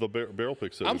the barrel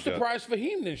picks. That I'm we got. surprised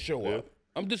Fahim didn't show Yeah. up.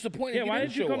 I'm disappointed. Yeah, he why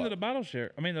didn't did you show come up. to the bottle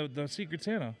share? I mean, the Secret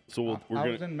Santa. So we're I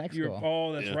was gonna in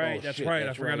Mexico. That's Yeah. right. Oh, That's shit, right. that's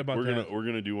I forgot right. about we're that.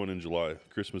 gonna do one in July.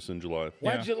 Christmas in July.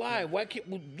 Why Yeah. July? Why can't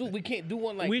we can't do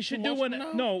one like We should 2 do months one.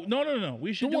 from now? No.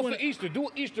 We Do should do one one. for Easter. Do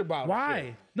an Easter bottle. Why?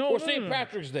 share. No, Or no, St. no.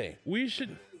 Patrick's Day. We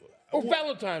should. Or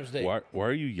Valentine's Day. Why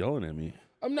are you yelling at me?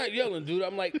 I'm not yelling, dude.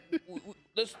 I'm like,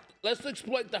 let's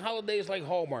exploit the holidays like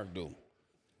Hallmark do.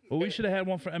 Well, we should have had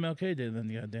one for MLK Day then.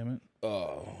 God damn it.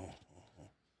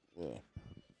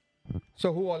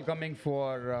 So who all coming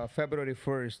for February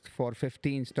 1st for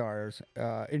 15 stars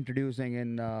introducing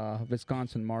in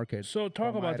Wisconsin market? So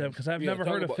talk about that because I've never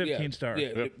talk heard of about- 15 star.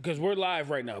 Yeah, because we're live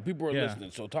right now. People are Yeah.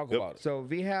 listening, so talk about it. So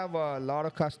we have a lot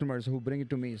of customers who bring it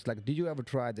to me. It's like, did you ever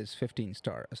try this 15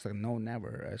 star? It's like, no,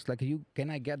 never. It's like, can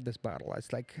I get this bottle?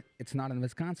 It's like, it's not in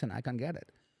Wisconsin. I can't get it.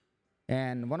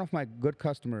 And one of my good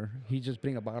customer, he just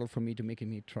bring a bottle for me to make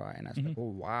me try. And I was like, oh,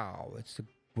 wow, it's a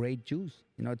great juice.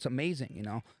 It's amazing,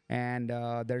 And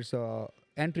there's a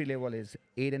entry level is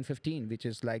 8 and 15, which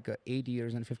is like 8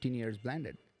 years and 15 years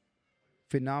blended.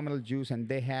 Phenomenal juice. And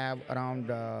they have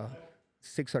around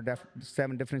 6 or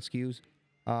 7 different SKUs,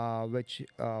 which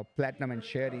platinum and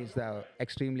sherry is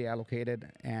extremely allocated,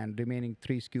 and remaining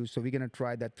 3 SKUs. So we're going to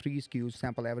try that 3 SKUs,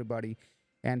 sample everybody,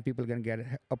 and people can get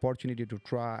an opportunity to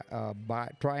try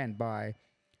and buy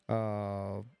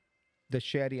the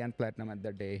sherry and platinum at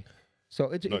their day. So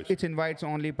Nice. it's invites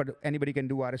only, but anybody can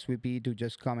do RSVP to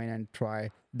just come in and try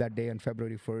that day on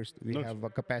February 1st. We Nice. have a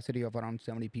capacity of around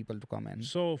 70 people to come in.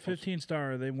 So 15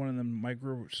 star, are they one of them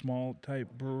micro, small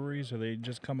type breweries? Are they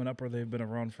just coming up or they've been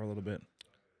around for a little bit?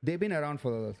 They've been around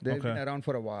for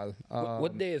a while.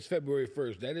 What day is February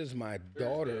 1st? That is my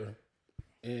daughter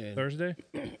and Thursday?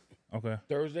 Okay.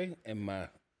 Thursday and my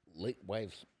late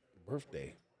wife's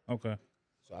birthday. Okay.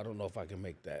 So I don't know if I can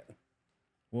make that.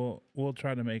 We'll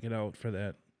try to make it out for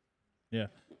that. Yeah.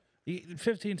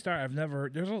 15 star, I've never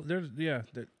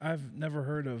heard. I've never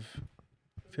heard of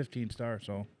 15 star,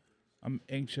 so I'm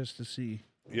anxious to see.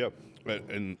 Yep,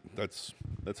 and that's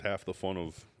half the fun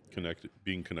of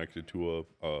being connected to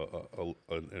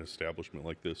an establishment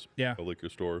like this. Yeah. A liquor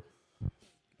store.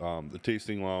 The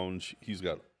tasting lounge. He's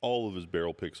got all of his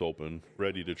barrel picks open,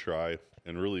 ready to try,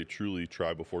 and really truly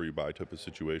try before you buy type of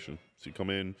situation. So you come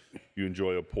in, you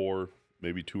enjoy a pour,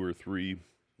 maybe 2 or 3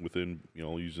 within,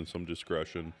 using some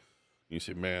discretion. And you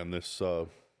say, man, this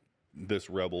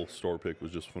Rebel store pick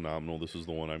was just phenomenal. This is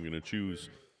the one I'm going to choose.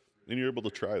 And you're able to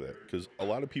try that because a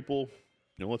lot of people,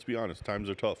 let's be honest, times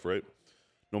are tough, right?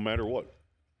 No matter what.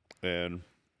 And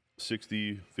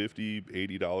 $60, $50,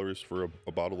 $80 for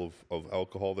a bottle of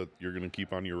alcohol that you're going to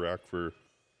keep on your rack for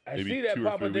I maybe see that, 2 or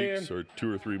Papa 3 Dan. weeks or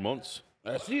 2 or 3 months.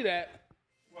 I see that.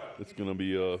 It's going to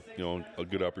be a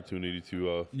good opportunity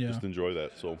to Yeah. just enjoy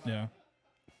that. So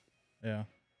Yeah.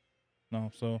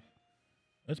 No, so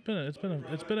It's been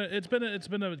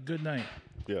a good night.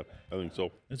 Yeah, I think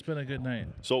so. It's been a good night.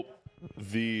 So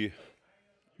the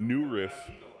new riff,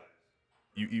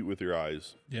 you eat with your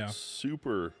eyes. Yeah.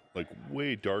 Super, like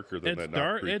way darker than It's that.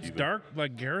 dark. It's dark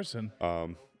like Garrison.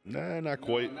 Nah, not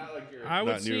quite. I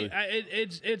would not see. nearly.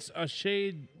 It's a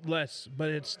shade less, but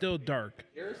it's still dark.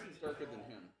 Garrison's darker than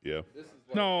him. Yeah.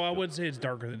 No, I wouldn't say it's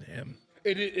darker than him.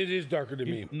 It is darker than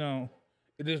me. No,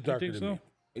 It is darker think than so?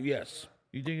 me. Yes.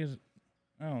 you think it's?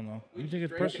 I don't know. You think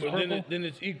it's precious But purple? then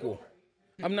it's equal.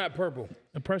 I'm not purple.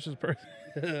 The precious purple.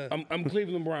 I'm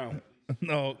Cleveland Brown.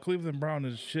 No, Cleveland Brown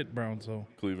is shit brown. So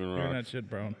Cleveland you're Rock. not shit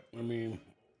brown. I mean,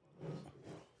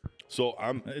 So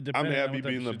I'm depending on happy what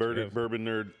type being the of shit you have. bourbon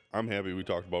nerd. I'm happy we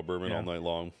talked about bourbon Yeah. all night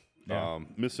long. Yeah.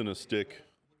 Missing a stick.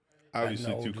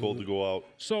 Obviously know, too cold to go out.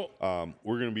 So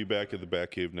We're gonna be back at the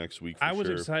Bat Cave next week. For I was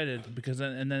sure. excited because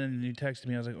and then you texted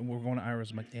me. I was like, "We're going to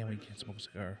Ayra's." I'm like, "Damn, we can't smoke a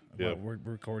cigar." Yeah. We're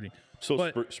recording. So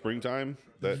But- springtime,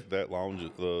 that lounge,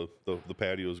 the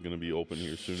patio is gonna be open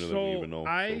here sooner than we even know.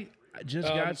 I just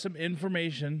got some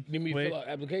information. need me to Wait, fill out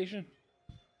application?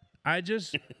 I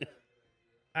just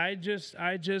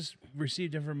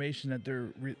received information that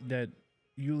that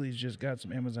Yuli's just got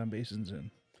some Amazon basins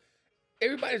in.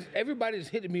 Everybody's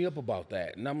hitting me up about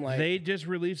that, and I'm like, They just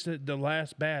released the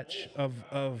last batch of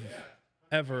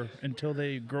ever until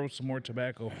they grow some more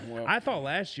tobacco. I thought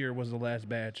last year was the last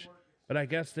batch, but I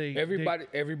guess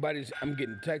everybody's. I'm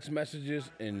getting text messages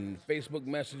and Facebook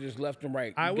messages left and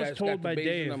right. I You was guys told got the by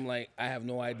basin? Dave- I'm like, I have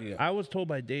no idea. I was told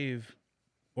by Dave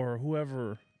or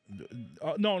whoever.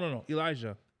 No,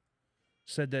 Elijah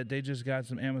said that they just got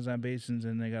some Amazon basins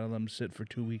and they got to let them sit for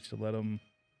 2 weeks to let them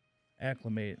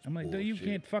acclimate. I'm like, you Bullshit.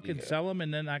 can't fucking Yeah. sell them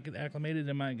and then I can acclimate it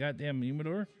in my goddamn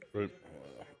humidor. Right.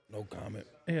 No comment.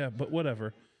 Yeah, but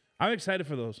whatever. I'm excited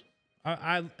for those.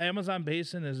 Amazon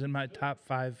Basin is in my top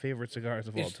 5 favorite cigars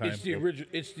of all time. It's the original.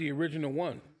 It's the original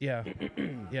one. Yeah,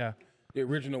 yeah. The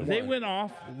original one. They went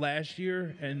off last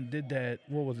year and did that.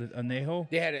 What was it? Anejo.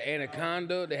 They had an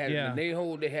anaconda. They had Yeah. an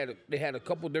anejo. They had a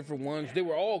couple different ones. They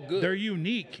were all good. They're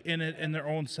unique in their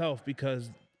own self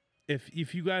because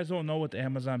if you guys don't know what the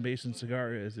Amazon Basin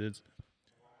cigar is, it's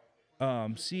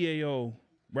CAO,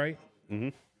 right? Mm-hmm.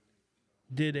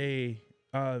 Did a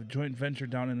joint venture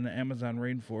down in the Amazon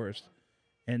rainforest,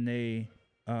 and they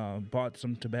bought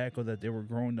some tobacco that they were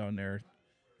growing down there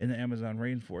in the Amazon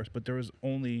rainforest, but there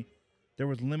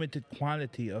was limited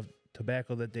quantity of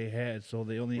tobacco that they had, so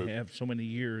they only have so many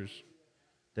years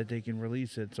that they can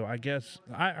release it. So I guess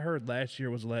I heard last year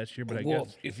was the last year, but I well,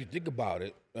 guess if you think about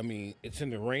it, I mean, it's in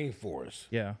the rainforest.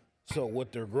 yeah. So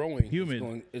what they're growing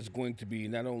Humid. is going to be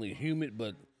not only humid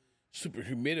but super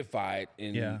humidified,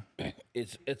 and Yeah.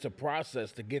 it's a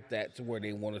process to get that to where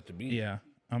they want it to be. Yeah,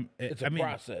 It's a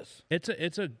process. It's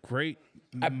a great.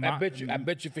 I bet you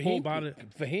whole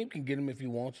Fahim can get them if he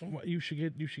wants them. You should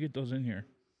get those in here.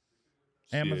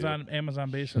 Amazon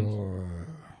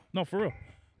basins. No, for real.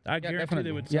 I guarantee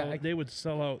definitely. they would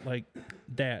sell out like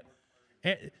that.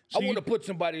 And, I so want to put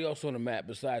somebody else on the map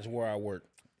besides where I work.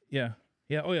 Yeah.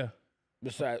 Oh yeah.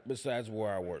 Besides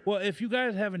where I work. Well, if you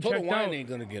guys haven't Total checked Wine out, ain't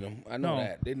gonna get them. I know no.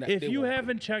 that. If they you won't.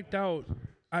 haven't checked out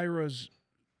Ayra's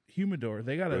humidor,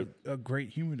 they got a great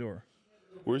humidor.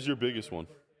 Where's your biggest one?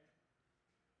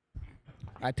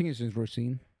 I think it's just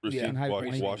Racine. Racine, High Wash,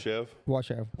 Point. Wash Ave?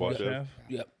 Wash Ave. Wash Ave? Chef?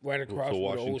 Yep, right across So from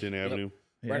Washington the old, Avenue.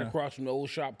 Yep, right Yeah. across from the old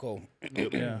Shopco.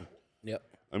 Yeah. Yep.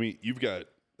 I mean, you've got,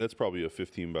 that's probably a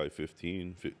 15 by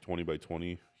 15, 20 by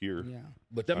 20 here. Yeah.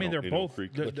 But I mean, don't- they're Know both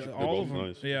Creek, they're- but they're all both of them.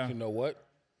 nice. Yeah. you know what?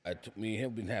 Me and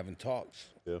him been having talks.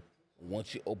 Yeah.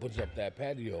 Once he opens up that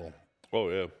patio, Oh,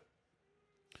 yeah.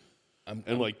 I'm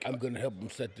like, I'm gonna help him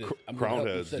set this. I'm gonna Crown help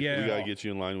him heads. set We Yeah. this got to off. get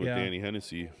you in line with Yeah. Danny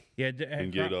Hennessy Yeah.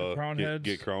 and get Crown Heads.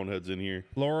 get Crown Heads in here.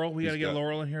 Laurel. We got to He's get got-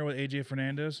 Laurel in here with AJ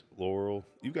Fernandez. Laurel.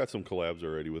 You've got some collabs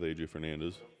already with AJ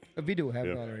Fernandez. We do have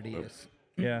it Yeah. already, Yep. yes.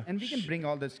 Yeah. And we can bring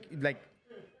all this, like,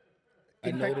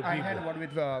 in know fact, the I had people. one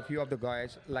with a few of the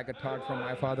guys, like a Todd from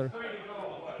my father.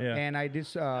 Yeah. And I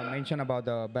just mentioned about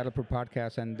the Battleproof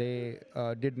podcast, and they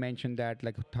did mention that,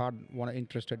 like, Todd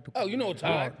interested to. Oh, you know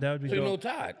Todd. that would be so you dope. know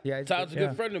Todd. Yeah, it's Todd's a good.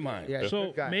 good friend of mine. Yeah, So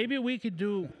good guy. maybe we could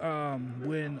do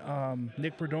when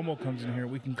Nick Perdomo comes in here,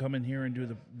 we can come in here and do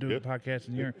Yep. the podcast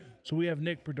in here. So we have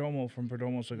Nick Perdomo from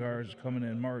Perdomo Cigars coming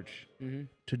in March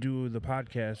to do the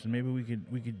podcast, and maybe we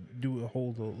could do a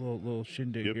whole little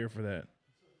shindig Yep. here for that.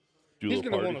 Do a He's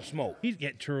little gonna party. want to smoke. He's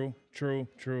true.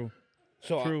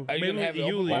 So True. are you Maybe gonna have it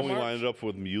you open by leave. Only March? line it up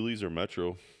with Muley's or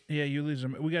Metro. Yeah, you lose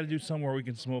him. We got to do somewhere we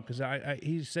can smoke because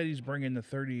he said he's bringing the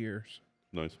 30 years.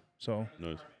 Nice. So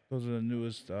Nice. those are the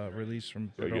newest release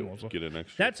from Yeah, Perdomo. So get an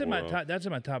extra. that's in my for, top. That's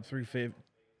in my top 3 favorite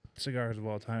cigars of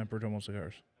all time. Perdomo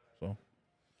cigars. So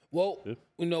Well,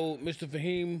 you know, Mr.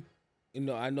 Fahim, you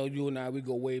know, I know you and I, we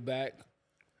go way back.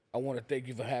 I want to thank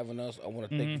you for having us. I want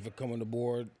to thank you for coming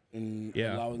aboard and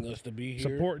allowing us to be here.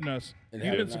 Supporting us. And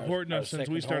You've been having supporting us since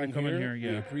we second started home coming here. We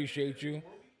Yeah. appreciate you.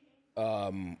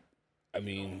 I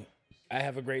mean, I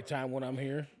have a great time when I'm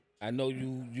here. I know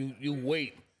you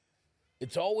wait.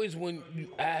 It's always when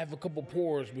I have a couple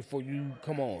pours before you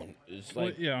come on. It's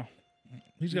like Yeah.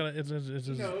 He's got it's his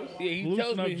he loosen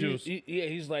tells up me juice.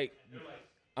 he's like,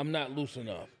 I'm not loose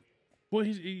enough. Well,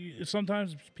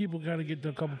 sometimes people got to get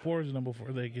a couple pours in them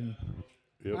before they can.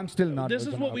 I'm still not. This is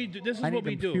looking what up. we do. This is I what need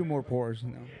we a do. few more pours. You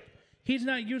know. He's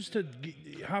not used to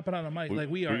hopping on a mic like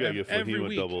we are. We gotta get every Fahim a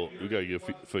week. double. We gotta get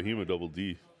Fahim a double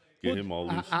D. Get him all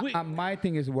loose. My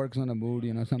thing is works on the mood,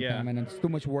 you know, sometimes, and it's too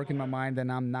much work in my mind, and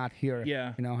I'm not here,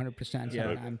 Yeah. you know, 100% Yeah.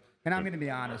 sometimes. And I'm going to be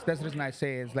honest. That's the reason I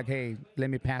say it's like, hey, let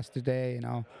me pass today, you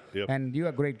know. Yep. And you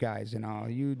are great guys, you know.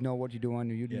 You know what you're doing.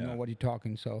 You Yeah. know what you're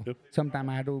talking. So Yep. sometimes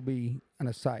I have to be on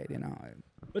the side, you know.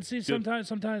 But see,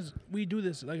 sometimes we do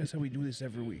this. Like I said, we do this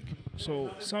every week.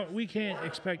 So we can't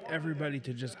expect everybody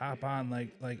to just hop on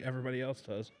like everybody else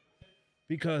does,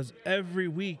 because every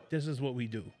week this is what we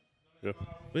do. Yeah.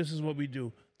 This is what we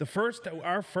do.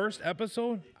 Our first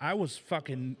episode, I was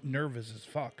fucking nervous as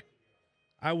fuck.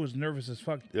 I was nervous as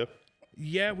fuck. Yep.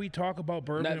 Yeah, we talk about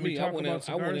bourbon. Not And we me. talk about I went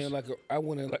cigars. in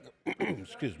like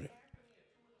excuse me.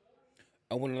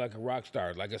 I went in like a rock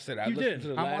star. Like I said, I You listened did. to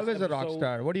the I'm last always a rock episode.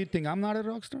 star. What do you think? I'm not a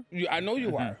rock star? I know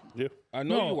you are. Yeah. I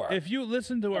know you No, are. if you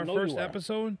listen to our know you first are.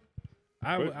 episode,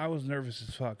 I was nervous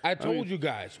as fuck. I told you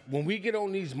guys, when we get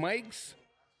on these mics,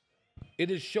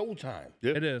 it is showtime.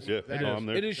 Yeah. It is. Yeah. It No, is. I'm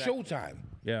there. It is showtime.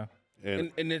 Yeah.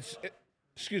 And And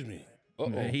excuse me. Uh-oh.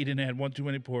 He didn't have one too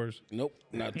many pours. Nope.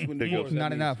 Not too many There you go. pours.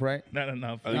 Not enough, right? Not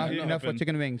enough. think- Not Not enough for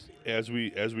chicken wings. as we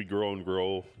grow and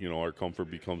grow, you know, our comfort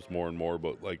becomes more and more.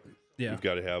 But like, Yeah. we've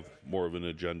got to have more of an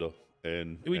agenda,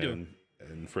 and We do.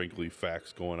 and frankly,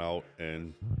 facts going out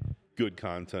and good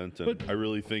content. And But- I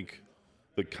really think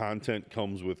the content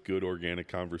comes with good organic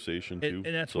conversation too.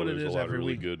 And that's so what it there's is a lot every of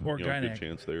really week. good, Organic. good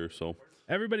chance there. So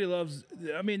Everybody loves.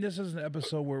 I mean, this is an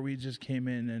episode where we just came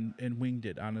in and winged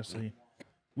it. Honestly,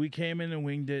 we came in and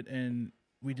winged it, and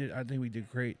we did. I think we did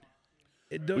great.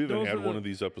 we haven't had one of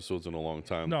these episodes in a long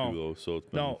time No. too, though. So it's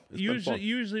been, No, it's been fun.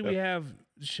 usually we Yeah. have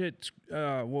shit.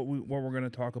 What we're gonna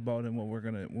talk about and what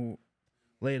we'll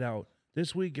lay it out.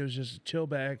 This week it was just chill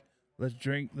back. Let's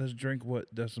drink.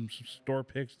 There's some store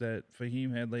picks that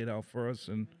Fahim had laid out for us,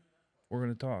 and we're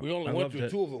gonna talk. We only I went loved through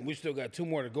it. 2 of them. We still got 2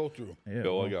 more to go through. Yeah,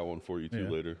 Oh, well, I got one for you too yeah.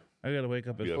 later. I gotta wake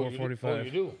up at Yeah. Oh, you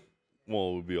 4:45. do?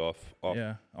 Well, we'll be off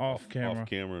Yeah, off camera. off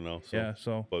camera now. So. Yeah,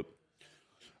 so But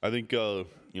I think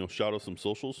shout out some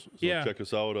socials. So Yeah. check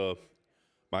us out.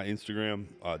 My Instagram,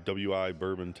 WI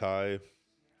Bourbon Thai,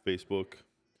 Facebook.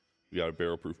 We got a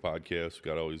Barrel Proof podcast. We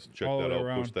got to always check All that the way out.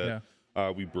 around, Push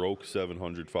that. We broke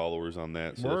 700 followers on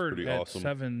that, so word that's pretty at awesome.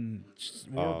 7.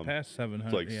 We're past 700.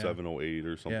 It's like yeah. 708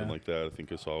 or something Yeah. like that. I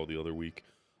think I saw the other week.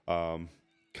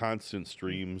 Constant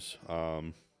streams.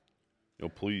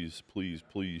 Please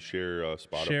share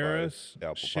Spotify, Share us.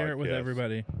 Apple Share it with Podcasts.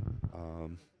 everybody.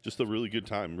 Just a really good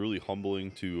time. Really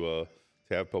humbling to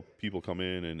have people come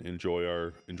in and enjoy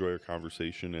our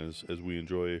conversation as we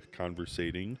enjoy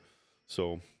conversating.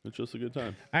 So it's just a good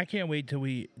time. I can't wait till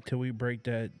we break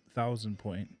that 1,000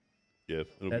 point. Yeah,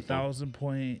 it'll That be fun. 1,000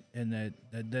 point, and then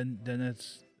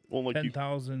it's Well, like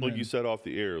 10,000. you said off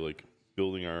the air, like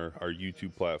building our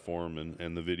YouTube platform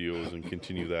and the videos and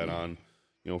continue that on.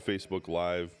 Facebook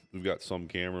Live, we've got some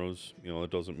cameras. It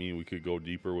doesn't mean we could go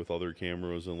deeper with other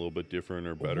cameras and a little bit different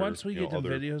or better. Once we get the other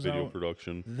videos video out,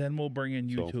 production. Then we'll bring in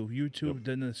So, YouTube.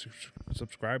 Then the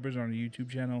subscribers on the YouTube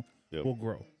channel Yep. will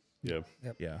grow. Yeah.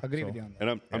 Yep. Yeah, Agree so- with you on that. And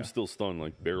I'm Yeah. still stunned.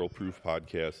 Like Barrel Proof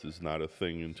Podcast is not a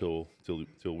thing until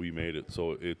we made it.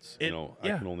 So it's I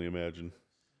yeah. can only imagine.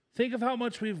 Think of how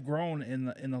much we've grown in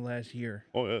the last year.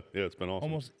 Oh yeah, it's been awesome.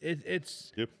 Almost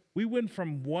it's. Yep. We went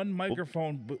from one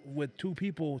microphone with 2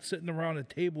 people sitting around a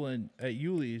table at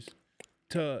Yuli's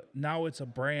to now it's a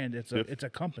brand. It's a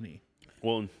company.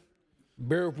 Well,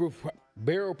 Barrel Proof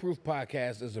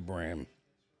Podcast is a brand.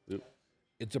 yep.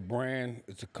 It's a brand.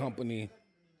 It's a company.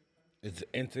 It's an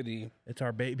entity. It's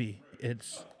our baby.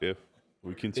 It's Yeah,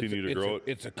 we continue to it's grow a, it.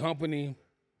 It's a company.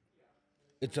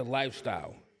 It's a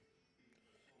lifestyle.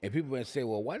 And people may say,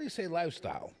 well, why do you say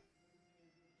lifestyle?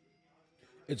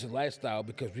 It's a lifestyle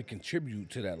because we contribute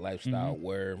to that lifestyle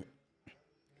where,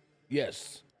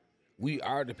 yes, we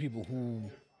are the people who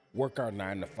work our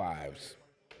 9 to 5s,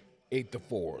 8 to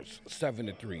 4s, 7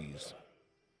 to 3s.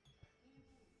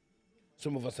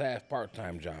 Some of us have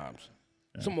part-time jobs.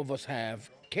 Some of us have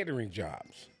catering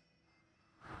jobs.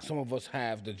 some of us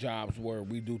have the jobs where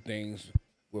we do things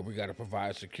where we got to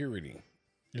provide security.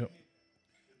 Yep.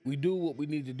 We do what we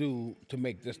need to do to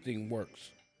make this thing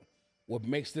works. What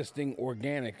makes this thing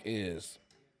organic is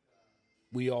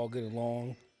we all get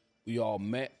along. We all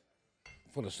met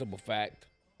for the simple fact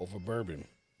over bourbon.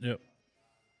 Yep.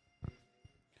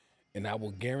 And I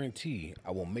will guarantee,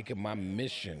 I will make it my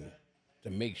mission to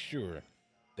make sure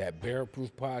that Barrel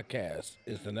Proof Podcast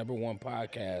is the #1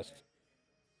 podcast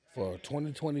for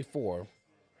 2024.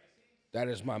 That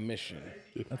is my mission.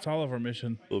 That's all of our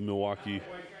mission. Little Milwaukee,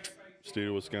 state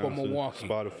of Wisconsin, For Milwaukee.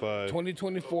 Spotify.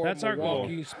 2024, That's our goal.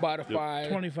 Milwaukee,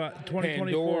 Spotify,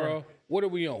 2024. Pandora. What are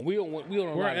we on? We on a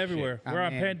We're lot of everywhere. shit. We're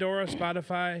on Pandora,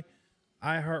 Spotify,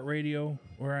 iHeartRadio.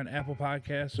 We're on Apple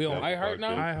Podcasts. We on iHeart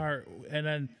now? iHeart, and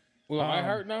then We're on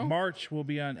iHeart now? March will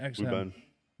be on XM. We've been.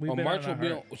 We've On been March on will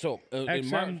be iHeart. on. So in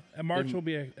XM, March will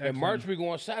be in XM. March we go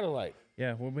on satellite.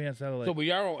 Yeah, we'll be on satellite. So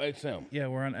we are on XM. Yeah,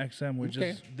 we're on XM. We're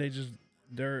Okay.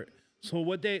 they're so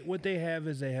what they have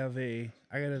is they have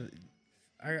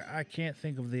I can't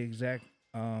think of the exact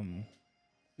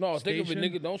No, think of it, Station?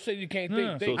 nigga. Don't say you can't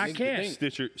No, think. I nigga, can't.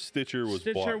 think. Stitcher was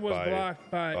Stitcher bought was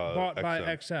by, bought by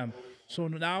XM. XM. So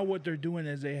now what they're doing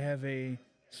is they have a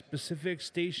specific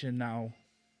station now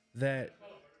that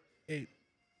it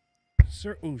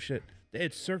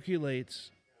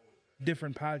circulates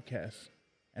different podcasts,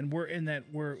 and we're in that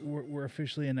we're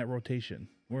officially in that rotation.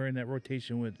 We're in that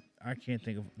rotation with I can't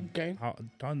think of Okay.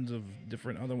 tons of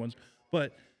different other ones,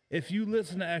 but if you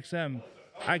listen to XM,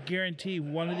 I guarantee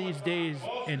one of these days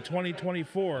in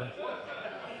 2024.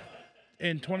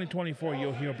 In 2024,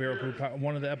 you'll hear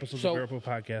one of the episodes So- of Barrel Proof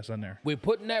Podcast on there. We're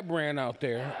putting that brand out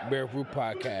there, Barrel Proof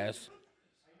Podcast.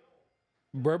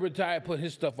 Bourbon Ty put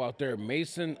his stuff out there,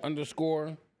 Mason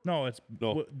 _. No, it's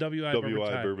No, WI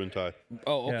WI Bourbon Tie.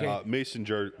 Oh, okay. Yeah.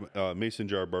 Mason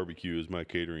Jar Barbecue is my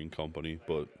catering company,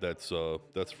 but that's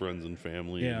friends and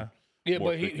family. Yeah. Yeah, more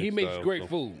but he picnic makes style, great so-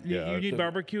 food. Yeah, You need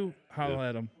barbecue? Holla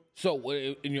at him. So,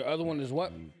 and your other one is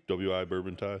what? WI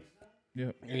Bourbon Tie.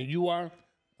 Yep. And you are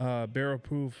Barrel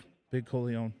Proof Big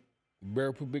Coleon.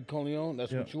 Barrel Proof Big Coleon.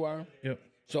 That's Yeah. what you are. Yep.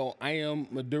 So I am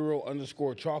Maduro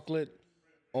 _chocolate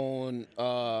on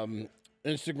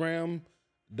Instagram.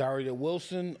 Daria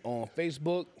Wilson on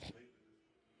Facebook.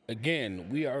 Again,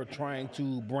 we are trying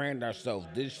to brand ourselves.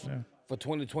 For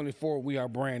 2024, we are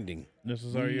branding. This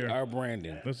is our We year. are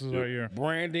branding. This is our year.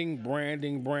 Branding.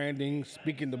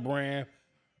 Speaking the brand.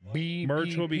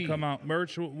 Merch will be come out. We'll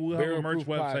have a Barrel merch Proof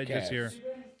website this Podcast. year.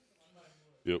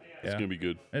 Yep, it's Yeah. gonna be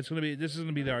good. This is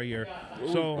gonna be our year.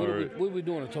 What So are we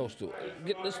doing a toast to?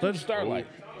 Let's do the Starlight.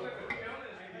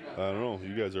 I don't know.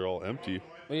 You guys are all empty.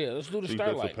 Yeah, let's do the I think that's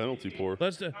a Starlight. penalty pour.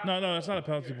 let's do, no, that's not a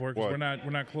penalty pour because What?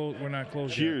 we're not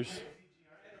closed. Cheers. Yet.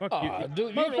 Fuck Aw, you, dude, you're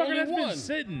the motherfucker. only That's been one.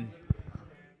 sitting.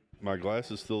 My glass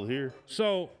is still here.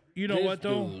 So you know This what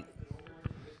though? dude.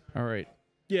 All right.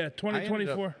 Yeah, I ended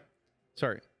 2024. up-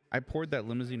 Sorry. I poured that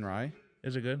limousine rye.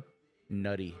 Is it good?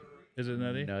 Nutty. Is it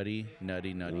nutty? Nutty. Oh, Nutty,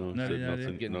 said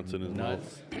nutty. nuts in his mouth.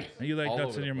 Nuts. You like all nuts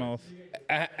over in the your mouth.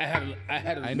 I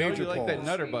had a I know major you like that pause.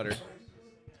 nutter butter.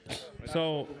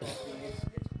 So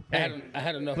I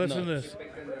had enough listen to nuts. this.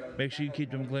 Make sure you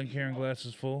keep them Glencairn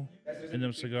glasses full and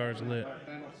them cigars lit.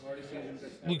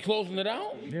 We closing it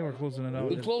out? Yeah, we're closing it out.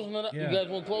 We closing it out? Yeah. You guys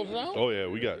want to close it out? Oh yeah,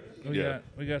 we got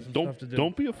We got some Don't stuff to do.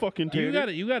 don't be a fucking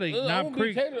tater. You got a I Knob won't be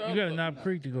Creek. tater. You got a Knob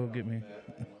Creek to go get me.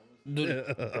 Dude,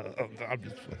 I'm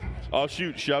just Oh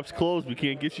shoot, shop's closed. We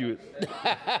can't get you it.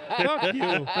 fuck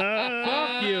you.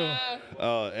 Fuck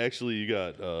you. Actually, you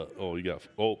got.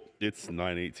 It's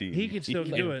 9:18. He can still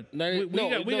do it. No, We no,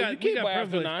 got you can't buy after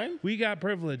privilege. 9. We got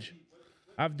privilege.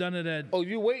 I've done it at. Oh,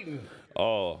 you waiting?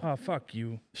 Oh Oh, fuck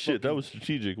you. shit, that was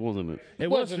strategic, wasn't it? It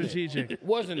was Wasn't it? strategic.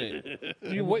 Wasn't it?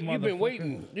 You've been Motherfucker.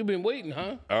 waiting. You've been waiting,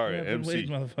 huh? All right, I've been MC.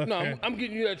 waiting, motherfucker. No, I'm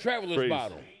getting you that traveler's Phrase.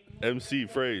 bottle. MC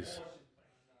phrase.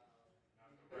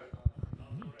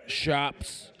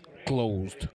 Shops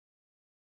closed.